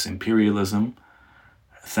U.S. imperialism,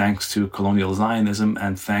 thanks to colonial Zionism,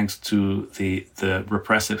 and thanks to the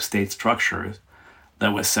repressive state structure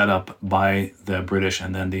that was set up by the British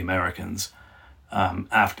and then the Americans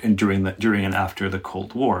during and after the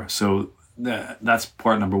Cold War. So that's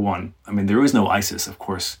part number one. I mean, there is no ISIS, of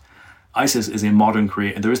course. ISIS is a modern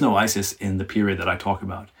creation. There is no ISIS in the period that I talk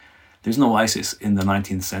about. There's no ISIS in the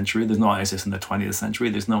 19th century. There's no ISIS in the 20th century.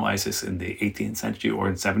 There's no ISIS in the 18th century or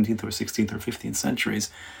in 17th or 16th or 15th centuries.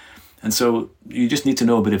 And so you just need to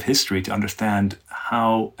know a bit of history to understand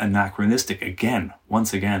how anachronistic,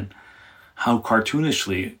 once again, how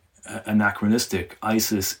cartoonishly anachronistic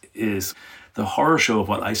ISIS is. The horror show of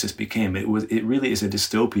what ISIS became, it really is a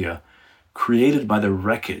dystopia created by the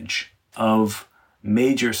wreckage of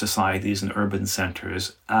major societies and urban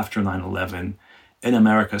centers after 9/11 in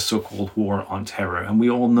America's so-called war on terror. And we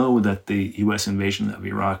all know that the U.S. invasion of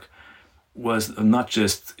Iraq was not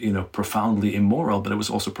just, profoundly immoral, but it was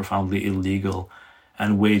also profoundly illegal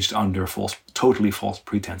and waged under totally false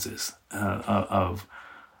pretenses of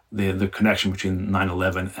the connection between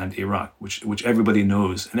 9/11 and Iraq, which everybody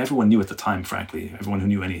knows, and everyone knew at the time, frankly. Everyone who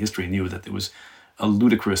knew any history knew that there was a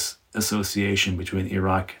ludicrous association between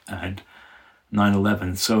Iraq and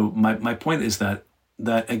 9/11. So my point is that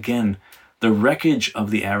again, the wreckage of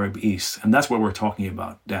the Arab East, and that's what we're talking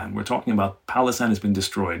about, Dan. We're talking about Palestine has been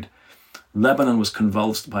destroyed. Lebanon was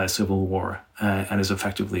convulsed by a civil war and is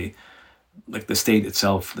effectively like the state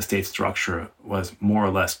itself, the state structure was more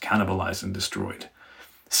or less cannibalized and destroyed.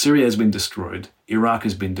 Syria has been destroyed. Iraq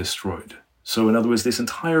has been destroyed. So in other words, this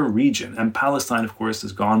entire region, and Palestine, of course,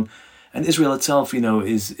 is gone, and Israel itself,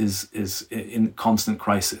 is in constant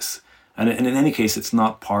crisis. And in any case, it's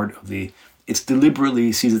not part of it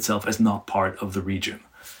deliberately sees itself as not part of the region.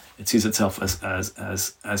 It sees itself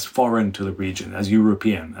as foreign to the region, as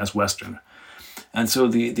European, as Western. And so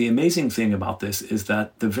the amazing thing about this is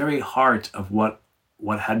that the very heart of what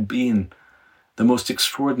had been the most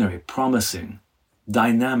extraordinary, promising,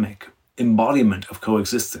 dynamic embodiment of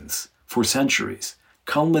coexistence for centuries,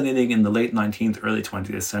 culminating in the late 19th, early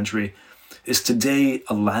 20th century, is today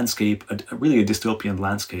a landscape, really a dystopian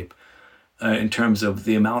landscape, in terms of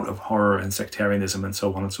the amount of horror and sectarianism and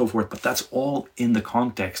so on and so forth. But that's all in the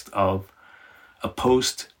context of a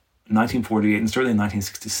post-1948 and certainly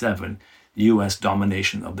 1967 U.S.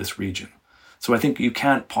 domination of this region. So I think you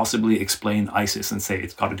can't possibly explain ISIS and say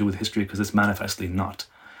it's got to do with history, because it's manifestly not.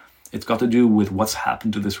 It's got to do with what's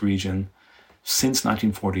happened to this region since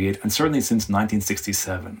 1948 and certainly since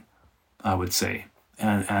 1967, I would say.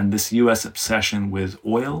 And this U.S. obsession with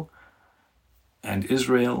oil and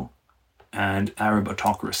Israel and Arab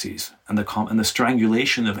autocracies and the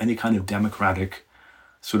strangulation of any kind of democratic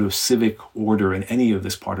sort of civic order in any of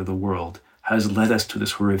this part of the world has led us to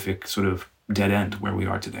this horrific sort of dead end where we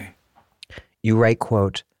are today. You write,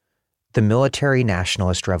 quote, "The military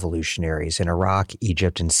nationalist revolutionaries in Iraq,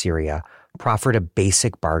 Egypt, and Syria proffered a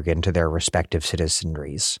basic bargain to their respective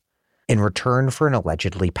citizenries. In return for an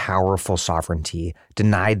allegedly powerful sovereignty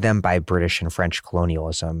denied them by British and French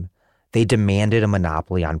colonialism, they demanded a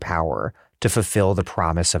monopoly on power to fulfill the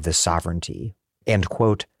promise of this sovereignty." And,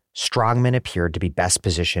 quote, "Strongmen appeared to be best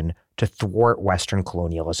positioned to thwart Western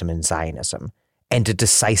colonialism and Zionism, and to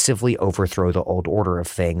decisively overthrow the old order of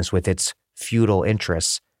things with its feudal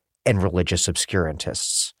interests and religious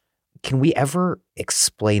obscurantists." Can we ever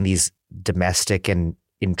explain these domestic and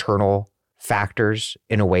internal factors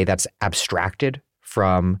in a way that's abstracted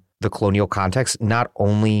from the colonial context, not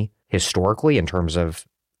only historically in terms of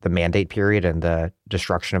the Mandate period and the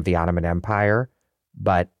destruction of the Ottoman Empire,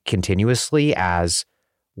 but continuously as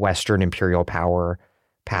Western imperial power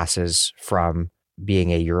passes from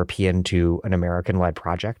being a European to an American-led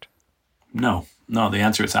project? No, the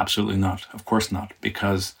answer is absolutely not. Of course not,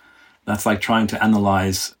 because that's like trying to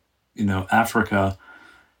analyze, Africa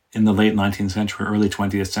in the late 19th century, early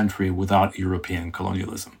 20th century without European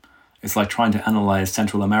colonialism. It's like trying to analyze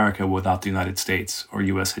Central America without the United States or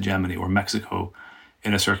U.S. hegemony, or Mexico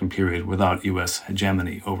in a certain period without U.S.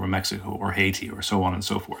 hegemony over Mexico or Haiti or so on and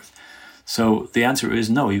so forth. So the answer is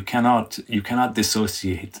no. You cannot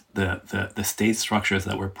dissociate the state structures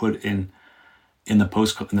that were put in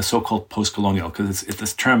the so-called post-colonial, because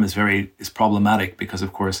this term is problematic, because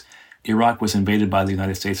of course Iraq was invaded by the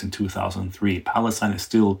United States in 2003. Palestine is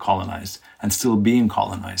still colonized and still being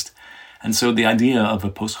colonized. And so the idea of a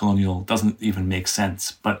post-colonial doesn't even make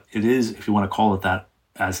sense. But it is, if you want to call it that,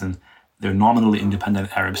 as in they're nominally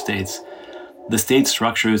independent Arab states, the state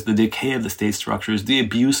structures, the decay of the state structures, the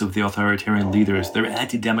abuse of the authoritarian leaders, their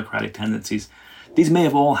anti-democratic tendencies, these may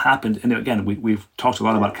have all happened. And again, we've talked a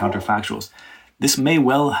lot about counterfactuals. This may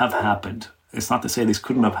well have happened. It's not to say this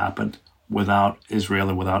couldn't have happened without Israel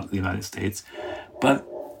or without the United States.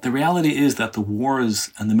 But the reality is that the wars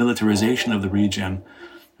and the militarization of the region,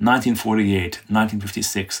 1948,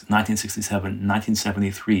 1956, 1967,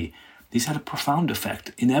 1973, these had a profound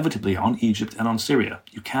effect, inevitably, on Egypt and on Syria.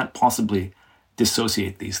 You can't possibly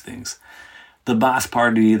dissociate these things. The Ba'ath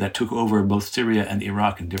Party that took over both Syria and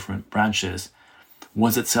Iraq in different branches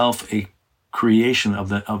was itself a creation of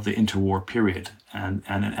the interwar period and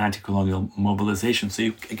an anti-colonial mobilization. So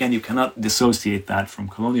you cannot dissociate that from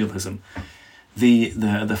colonialism.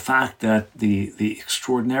 The fact that the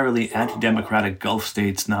extraordinarily anti-democratic Gulf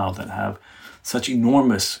states now that have such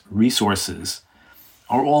enormous resources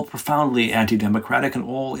are all profoundly anti-democratic and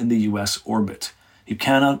all in the U.S. orbit. You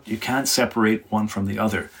can't separate one from the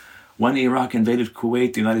other. When Iraq invaded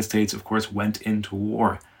Kuwait, the United States, of course, went into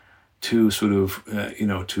war to sort of,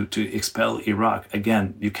 to expel Iraq.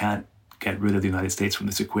 Again, you can't get rid of the United States from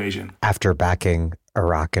this equation. After backing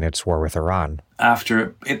Iraq in its war with Iran.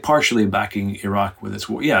 After it partially backing Iraq with its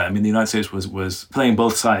war. Yeah, I mean, the United States was playing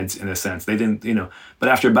both sides in a sense. They didn't, but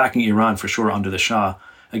after backing Iran for sure under the Shah,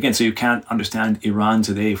 again, so you can't understand Iran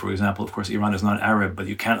today, for example. Of course, Iran is not Arab, but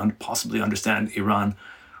you can't possibly understand Iran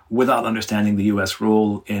without understanding the U.S.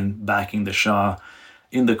 role in backing the Shah,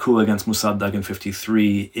 in the coup against Mossadegh in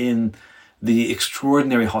 1953, in the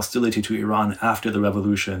extraordinary hostility to Iran after the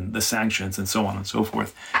revolution, the sanctions, and so on and so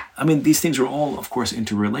forth. I mean, these things are all, of course,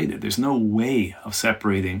 interrelated. There's no way of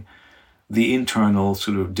separating the internal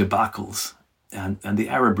sort of debacles. And the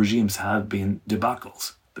Arab regimes have been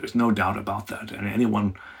debacles. There's no doubt about that. And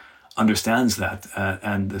anyone understands that.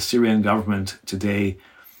 And the Syrian government today,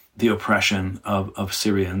 the oppression of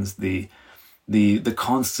Syrians, the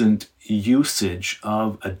constant usage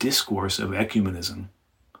of a discourse of ecumenism,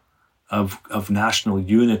 of national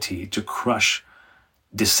unity to crush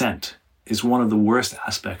dissent, is one of the worst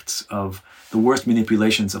aspects of the worst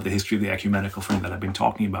manipulations of the history of the ecumenical frame that I've been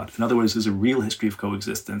talking about. In other words, there's a real history of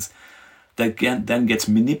coexistence that then gets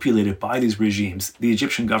manipulated by these regimes. The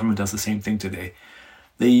Egyptian government does the same thing today.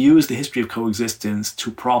 They use the history of coexistence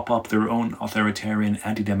to prop up their own authoritarian,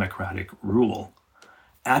 anti-democratic rule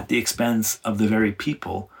at the expense of the very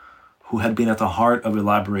people who had been at the heart of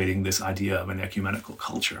elaborating this idea of an ecumenical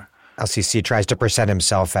culture. El-Sisi tries to present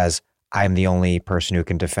himself as, I'm the only person who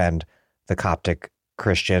can defend the Coptic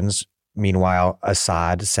Christians. Meanwhile,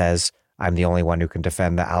 Assad says, I'm the only one who can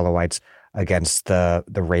defend the Alawites against the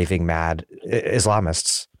raving mad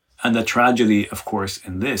Islamists. And the tragedy, of course,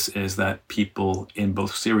 in this is that people in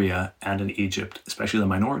both Syria and in Egypt, especially the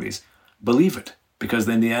minorities, believe it, because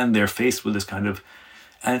in the end they're faced with this kind of,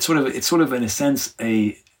 and it's sort of in a sense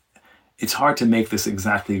it's hard to make this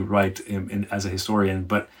exactly right as a historian,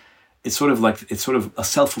 but it's sort of a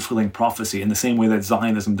self-fulfilling prophecy in the same way that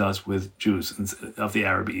Zionism does with Jews of the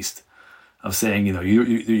Arab East, of saying,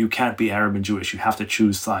 you can't be Arab and Jewish, you have to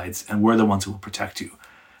choose sides, and we're the ones who will protect you.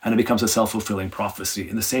 And it becomes a self-fulfilling prophecy.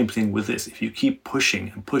 And the same thing with this. If you keep pushing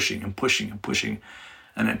and pushing and pushing and pushing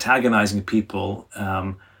and antagonizing people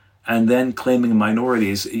and then claiming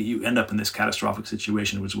minorities, you end up in this catastrophic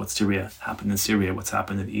situation, which is what happened in Syria, what's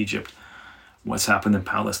happened in Egypt, what's happened in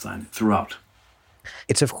Palestine throughout.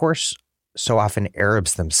 It's, of course, so often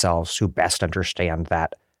Arabs themselves who best understand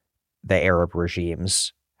that the Arab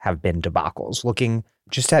regimes have been debacles, looking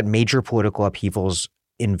just at major political upheavals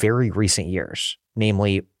in very recent years,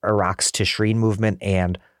 namely Iraq's Tishreen movement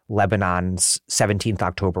and Lebanon's 17th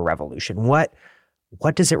October revolution. What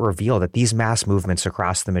does it reveal that these mass movements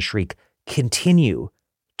across the Mashriq continue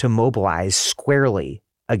to mobilize squarely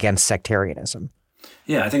against sectarianism?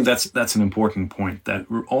 Yeah, I think that's an important point, that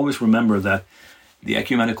always remember that the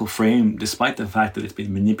ecumenical frame, despite the fact that it's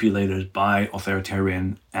been manipulated by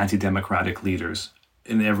authoritarian, anti-democratic leaders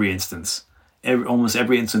in every instance, almost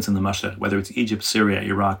every instance in the Mashriq, whether it's Egypt, Syria,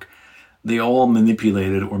 Iraq, they all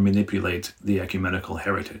manipulated or manipulate the ecumenical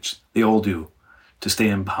heritage. They all do, to stay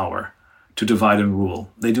in power, to divide and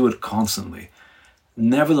rule. They do it constantly.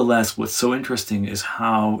 Nevertheless, what's so interesting is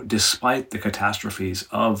how, despite the catastrophes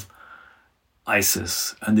of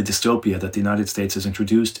ISIS and the dystopia that the United States has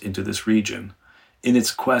introduced into this region, in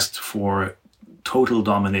its quest for total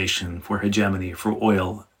domination, for hegemony, for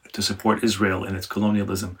oil, to support Israel in its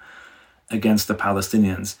colonialism against the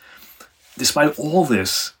Palestinians. Despite all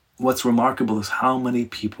this, what's remarkable is how many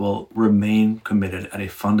people remain committed at a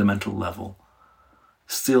fundamental level,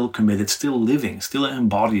 still committed, still living, still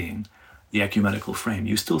embodying the ecumenical frame.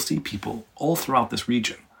 You still see people all throughout this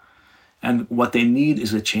region. And what they need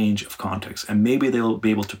is a change of context. And maybe they'll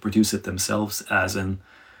be able to produce it themselves, as in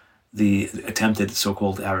the attempted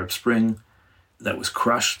so-called Arab Spring that was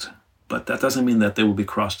crushed. But that doesn't mean that they will be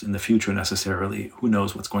crushed in the future necessarily. Who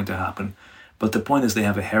knows what's going to happen? But the point is, they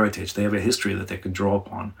have a heritage, they have a history that they can draw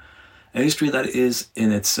upon. A history that is,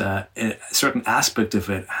 in its in a certain aspect of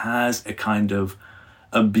it, has a kind of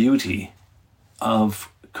a beauty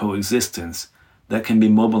of coexistence that can be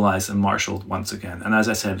mobilized and marshaled once again. And as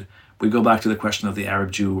I said, we go back to the question of the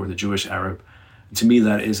Arab Jew or the Jewish Arab. To me,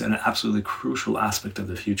 that is an absolutely crucial aspect of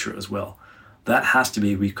the future as well. That has to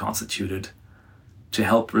be reconstituted to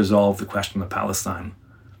help resolve the question of Palestine,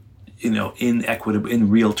 in equitable, in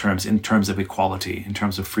real terms, in terms of equality, in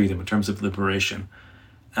terms of freedom, in terms of liberation.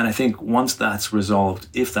 And I think once that's resolved,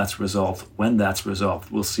 if that's resolved, when that's resolved,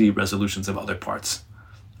 we'll see resolutions of other parts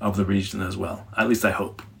of the region as well. At least I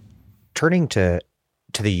hope. Turning to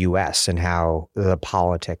the U.S. and how the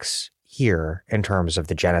politics here in terms of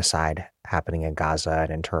the genocide happening in Gaza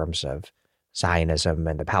and in terms of Zionism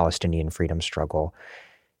and the Palestinian freedom struggle,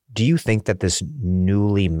 do you think that this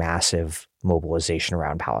newly massive mobilization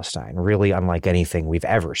around Palestine, really unlike anything we've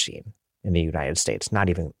ever seen in the United States, not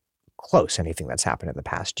even close anything that's happened in the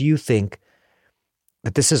past, do you think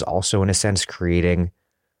that this is also in a sense creating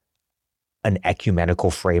an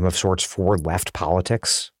ecumenical frame of sorts for left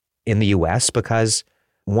politics in the U.S.? Because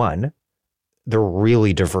one, the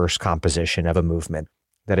really diverse composition of a movement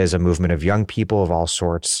that is a movement of young people of all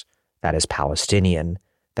sorts, that is Palestinian,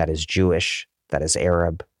 that is Jewish, that is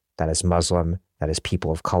Arab, that is Muslim, that is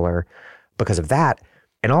people of color, because of that.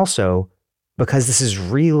 And also because this is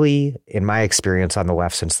really, in my experience on the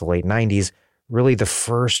left since the late 90s, really the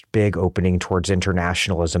first big opening towards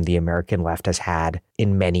internationalism the American left has had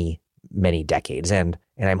in many, many decades. And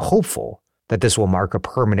I'm hopeful that this will mark a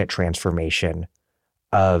permanent transformation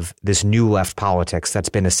of this new left politics that's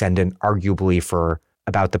been ascendant arguably for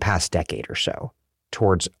about the past decade or so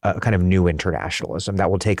towards a kind of new internationalism that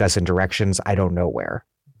will take us in directions I don't know where,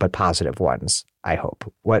 but positive ones, I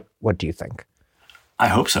hope. What do you think? I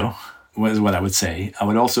hope so, is what I would say. I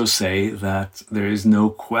would also say that there is no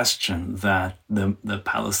question that the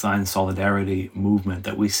Palestine solidarity movement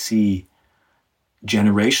that we see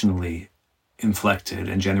generationally inflected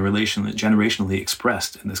and generationally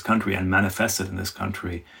expressed in this country and manifested in this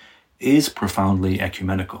country is profoundly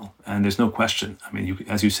ecumenical. And there's no question. I mean,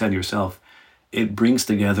 as you said yourself, it brings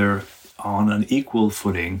together on an equal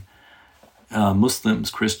footing Muslims,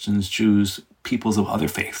 Christians, Jews, peoples of other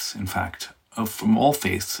faiths, in fact, from all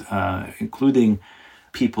faiths, including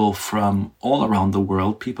people from all around the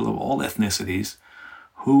world, people of all ethnicities,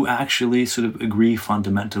 who actually sort of agree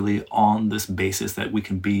fundamentally on this basis that we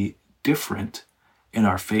can be different in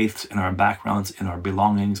our faiths, in our backgrounds, in our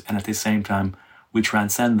belongings, and at the same time, we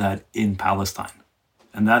transcend that in Palestine.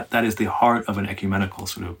 And that is the heart of an ecumenical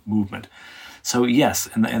sort of movement. So yes,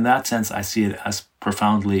 in that sense, I see it as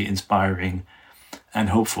profoundly inspiring and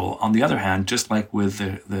hopeful. On the other hand, just like with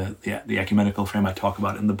the ecumenical frame I talk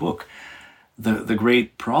about in the book, the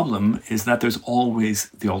great problem is that there's always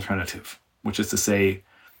the alternative, which is to say,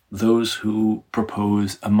 those who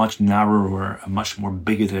propose a much narrower, a much more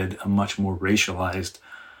bigoted, a much more racialized,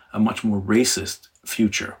 a much more racist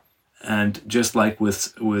future. And just like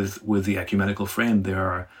with the ecumenical frame, there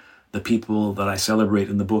are the people that I celebrate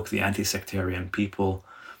in the book, the anti-sectarian people,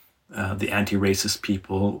 the anti-racist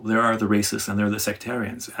people. There are the racists and there are the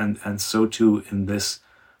sectarians. And so too in this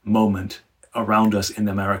moment around us in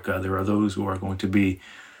America, there are those who are going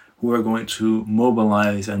to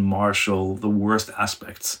mobilize and marshal the worst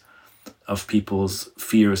aspects of people's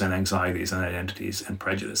fears and anxieties and identities and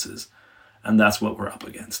prejudices. And that's what we're up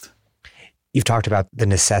against. You've talked about the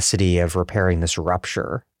necessity of repairing this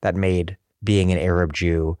rupture that made being an Arab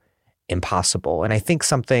Jew impossible. And I think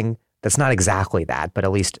something that's not exactly that, but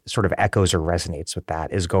at least sort of echoes or resonates with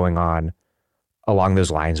that is going on along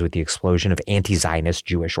those lines with the explosion of anti-Zionist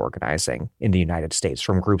Jewish organizing in the United States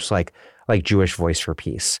from groups like Jewish Voice for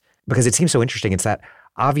Peace. Because it seems so interesting. It's that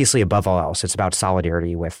obviously above all else, it's about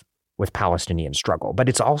solidarity with Palestinian struggle, but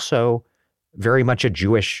it's also very much a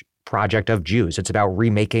Jewish project of Jews. It's about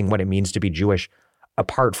remaking what it means to be Jewish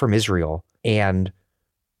apart from Israel and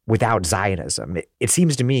without Zionism. It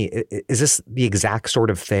seems to me, is this the exact sort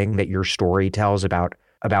of thing that your story tells about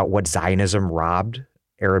what Zionism robbed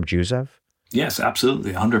Arab Jews of? Yes,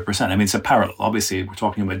 absolutely, 100%. I mean, it's a parallel. Obviously, we're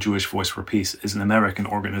talking about Jewish Voice for Peace is an American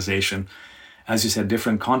organization, as you said,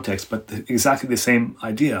 different context, but exactly the same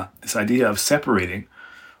idea, this idea of separating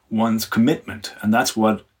one's commitment. And that's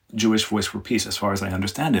what Jewish Voice for Peace, as far as I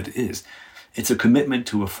understand it, is. It's a commitment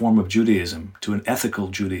to a form of Judaism, to an ethical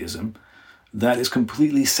Judaism, that is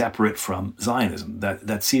completely separate from Zionism,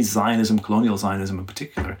 that sees Zionism, colonial Zionism in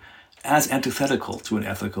particular, as antithetical to an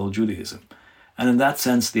ethical Judaism. And in that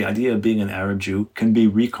sense, the idea of being an Arab Jew can be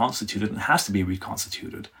reconstituted and has to be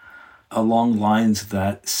reconstituted along lines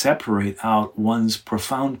that separate out one's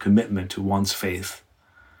profound commitment to one's faith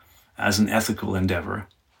as an ethical endeavor,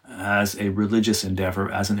 as a religious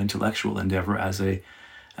endeavor, as an intellectual endeavor, as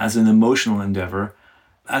an emotional endeavor,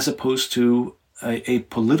 as opposed to a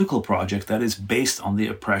political project that is based on the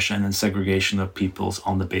oppression and segregation of peoples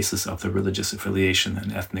on the basis of their religious affiliation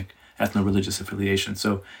and ethno-religious affiliation.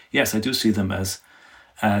 So yes, I do see them as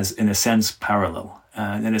in a sense parallel.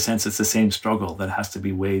 And in a sense, it's the same struggle that has to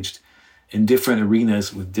be waged in different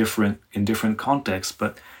arenas in different contexts,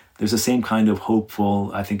 but there's the same kind of hopeful,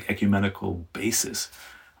 I think, ecumenical basis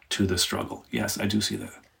to the struggle. Yes, I do see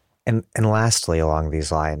that. And lastly, along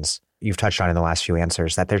these lines, you've touched on in the last few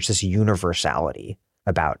answers that there's this universality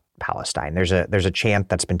about Palestine. There's a chant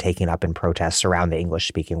that's been taken up in protests around the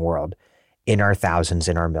English-speaking world. In our thousands,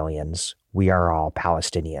 in our millions, we are all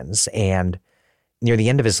Palestinians. And near the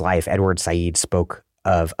end of his life, Edward Said spoke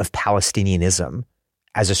of Palestinianism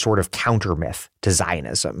as a sort of counter myth to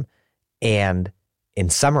Zionism. And in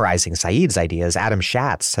summarizing Said's ideas, Adam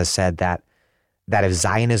Schatz has said that if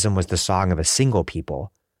Zionism was the song of a single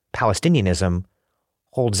people, Palestinianism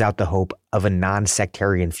holds out the hope of a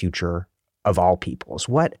non-sectarian future of all peoples.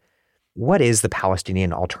 What is the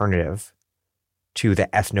Palestinian alternative to the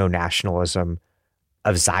ethno-nationalism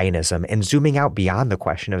of Zionism? And zooming out beyond the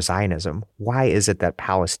question of Zionism, why is it that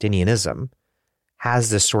Palestinianism has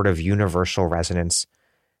this sort of universal resonance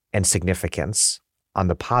and significance on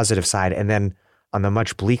the positive side? And then on the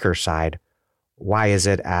much bleaker side, why is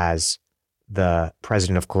it as the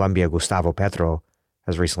president of Colombia, Gustavo Petro,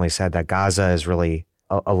 has recently said that Gaza is really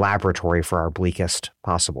a laboratory for our bleakest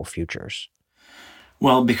possible futures.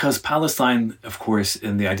 Well, because Palestine, of course,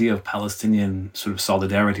 and the idea of Palestinian sort of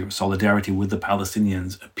solidarity or solidarity with the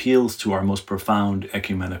Palestinians appeals to our most profound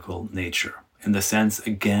ecumenical nature, in the sense,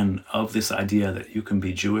 again, of this idea that you can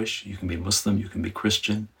be Jewish, you can be Muslim, you can be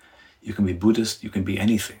Christian, you can be Buddhist, you can be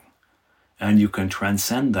anything. And you can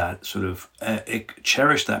transcend that, sort of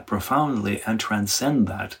cherish that profoundly and transcend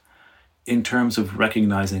that in terms of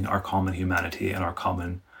recognizing our common humanity and our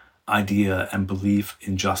common idea and belief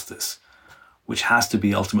in justice, which has to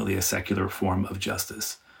be ultimately a secular form of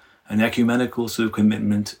justice. An ecumenical sort of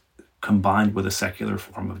commitment combined with a secular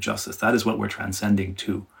form of justice. That is what we're transcending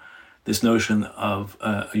to. This notion of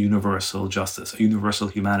a universal justice, a universal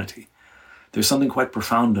humanity. There's something quite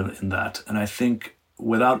profound in that. And I think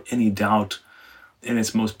without any doubt, in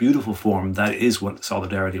its most beautiful form, that is what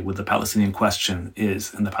solidarity with the Palestinian question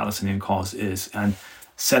is and the Palestinian cause is. And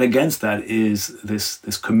set against that is this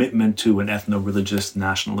commitment to an ethno-religious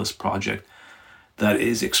nationalist project that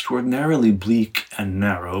is extraordinarily bleak and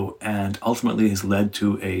narrow and ultimately has led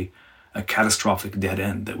to a catastrophic dead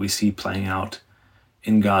end that we see playing out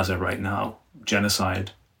in Gaza right now.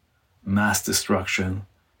 Genocide, mass destruction,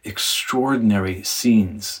 extraordinary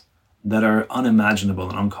scenes that are unimaginable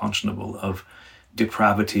and unconscionable of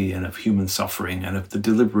depravity and of human suffering and of the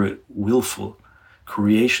deliberate, willful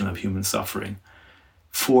creation of human suffering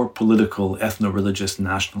for political, ethno-religious,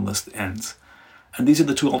 nationalist ends. And these are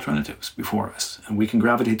the two alternatives before us. And we can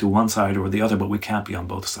gravitate to one side or the other, but we can't be on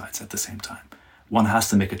both sides at the same time. One has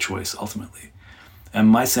to make a choice, ultimately. And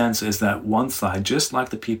my sense is that one side, just like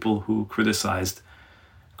the people who criticized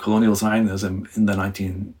colonial Zionism in the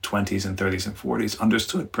 1920s and 30s and 40s,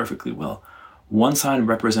 understood perfectly well. One side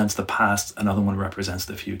represents the past, another one represents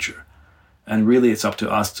the future. And really it's up to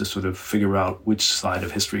us to sort of figure out which side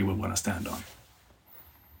of history we want to stand on.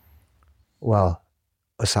 Well,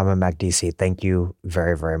 Ussama Makdisi, thank you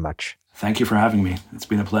very, very much. Thank you for having me. It's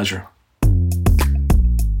been a pleasure.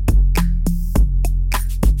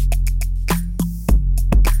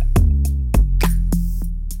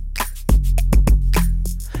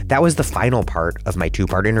 That was the final part of my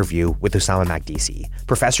two-part interview with Ussama Makdisi,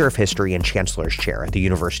 professor of history and chancellor's chair at the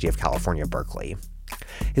University of California, Berkeley.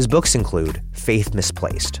 His books include Faith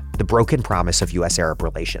Misplaced, The Broken Promise of U.S.-Arab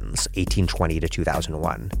Relations, 1820 to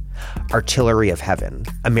 2001, Artillery of Heaven,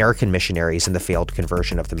 American Missionaries and the Failed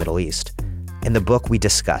Conversion of the Middle East, and the book we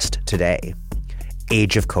discussed today,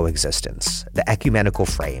 Age of Coexistence, The Ecumenical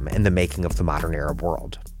Frame and the Making of the Modern Arab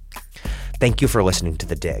World. Thank you for listening to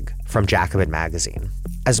The Dig from Jacobin Magazine.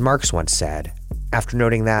 As Marx once said, after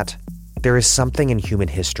noting that, there is something in human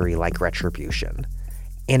history like retribution,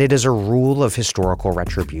 and it is a rule of historical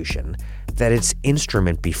retribution that its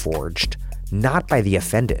instrument be forged not by the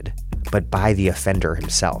offended, but by the offender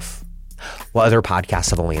himself. While other podcasts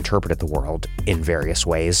have only interpreted the world in various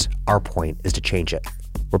ways, our point is to change it.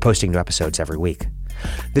 We're posting new episodes every week.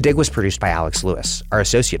 The Dig was produced by Alex Lewis. Our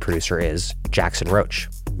associate producer is Jackson Roach.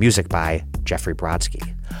 Music by Jeffrey Brodsky.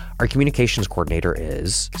 Our communications coordinator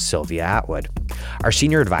is Sylvia Atwood. Our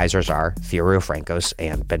senior advisors are Theorio Francos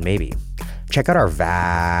and Ben Mabee. Check out our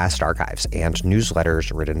vast archives and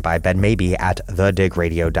newsletters written by Ben Mabee at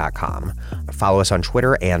thedigradio.com. Follow us on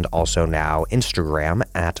Twitter and also now Instagram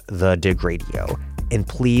at thedigradio. And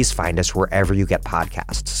please find us wherever you get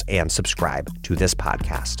podcasts and subscribe to this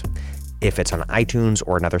podcast. If it's on iTunes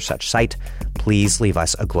or another such site, please leave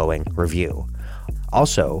us a glowing review.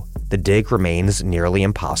 Also, The Dig remains nearly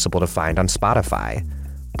impossible to find on Spotify.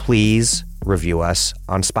 Please review us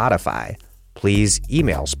on Spotify. Please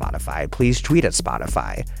email Spotify. Please tweet at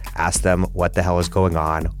Spotify. Ask them what the hell is going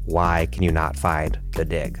on. Why can you not find The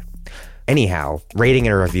Dig? Anyhow, rating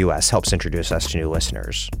and review us helps introduce us to new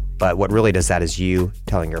listeners. But what really does that is you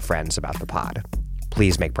telling your friends about the pod.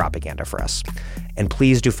 Please make propaganda for us. And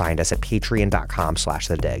please do find us at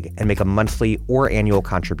patreon.com/thedig and make a monthly or annual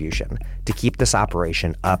contribution to keep this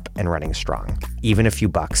operation up and running strong. Even a few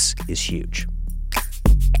bucks is huge.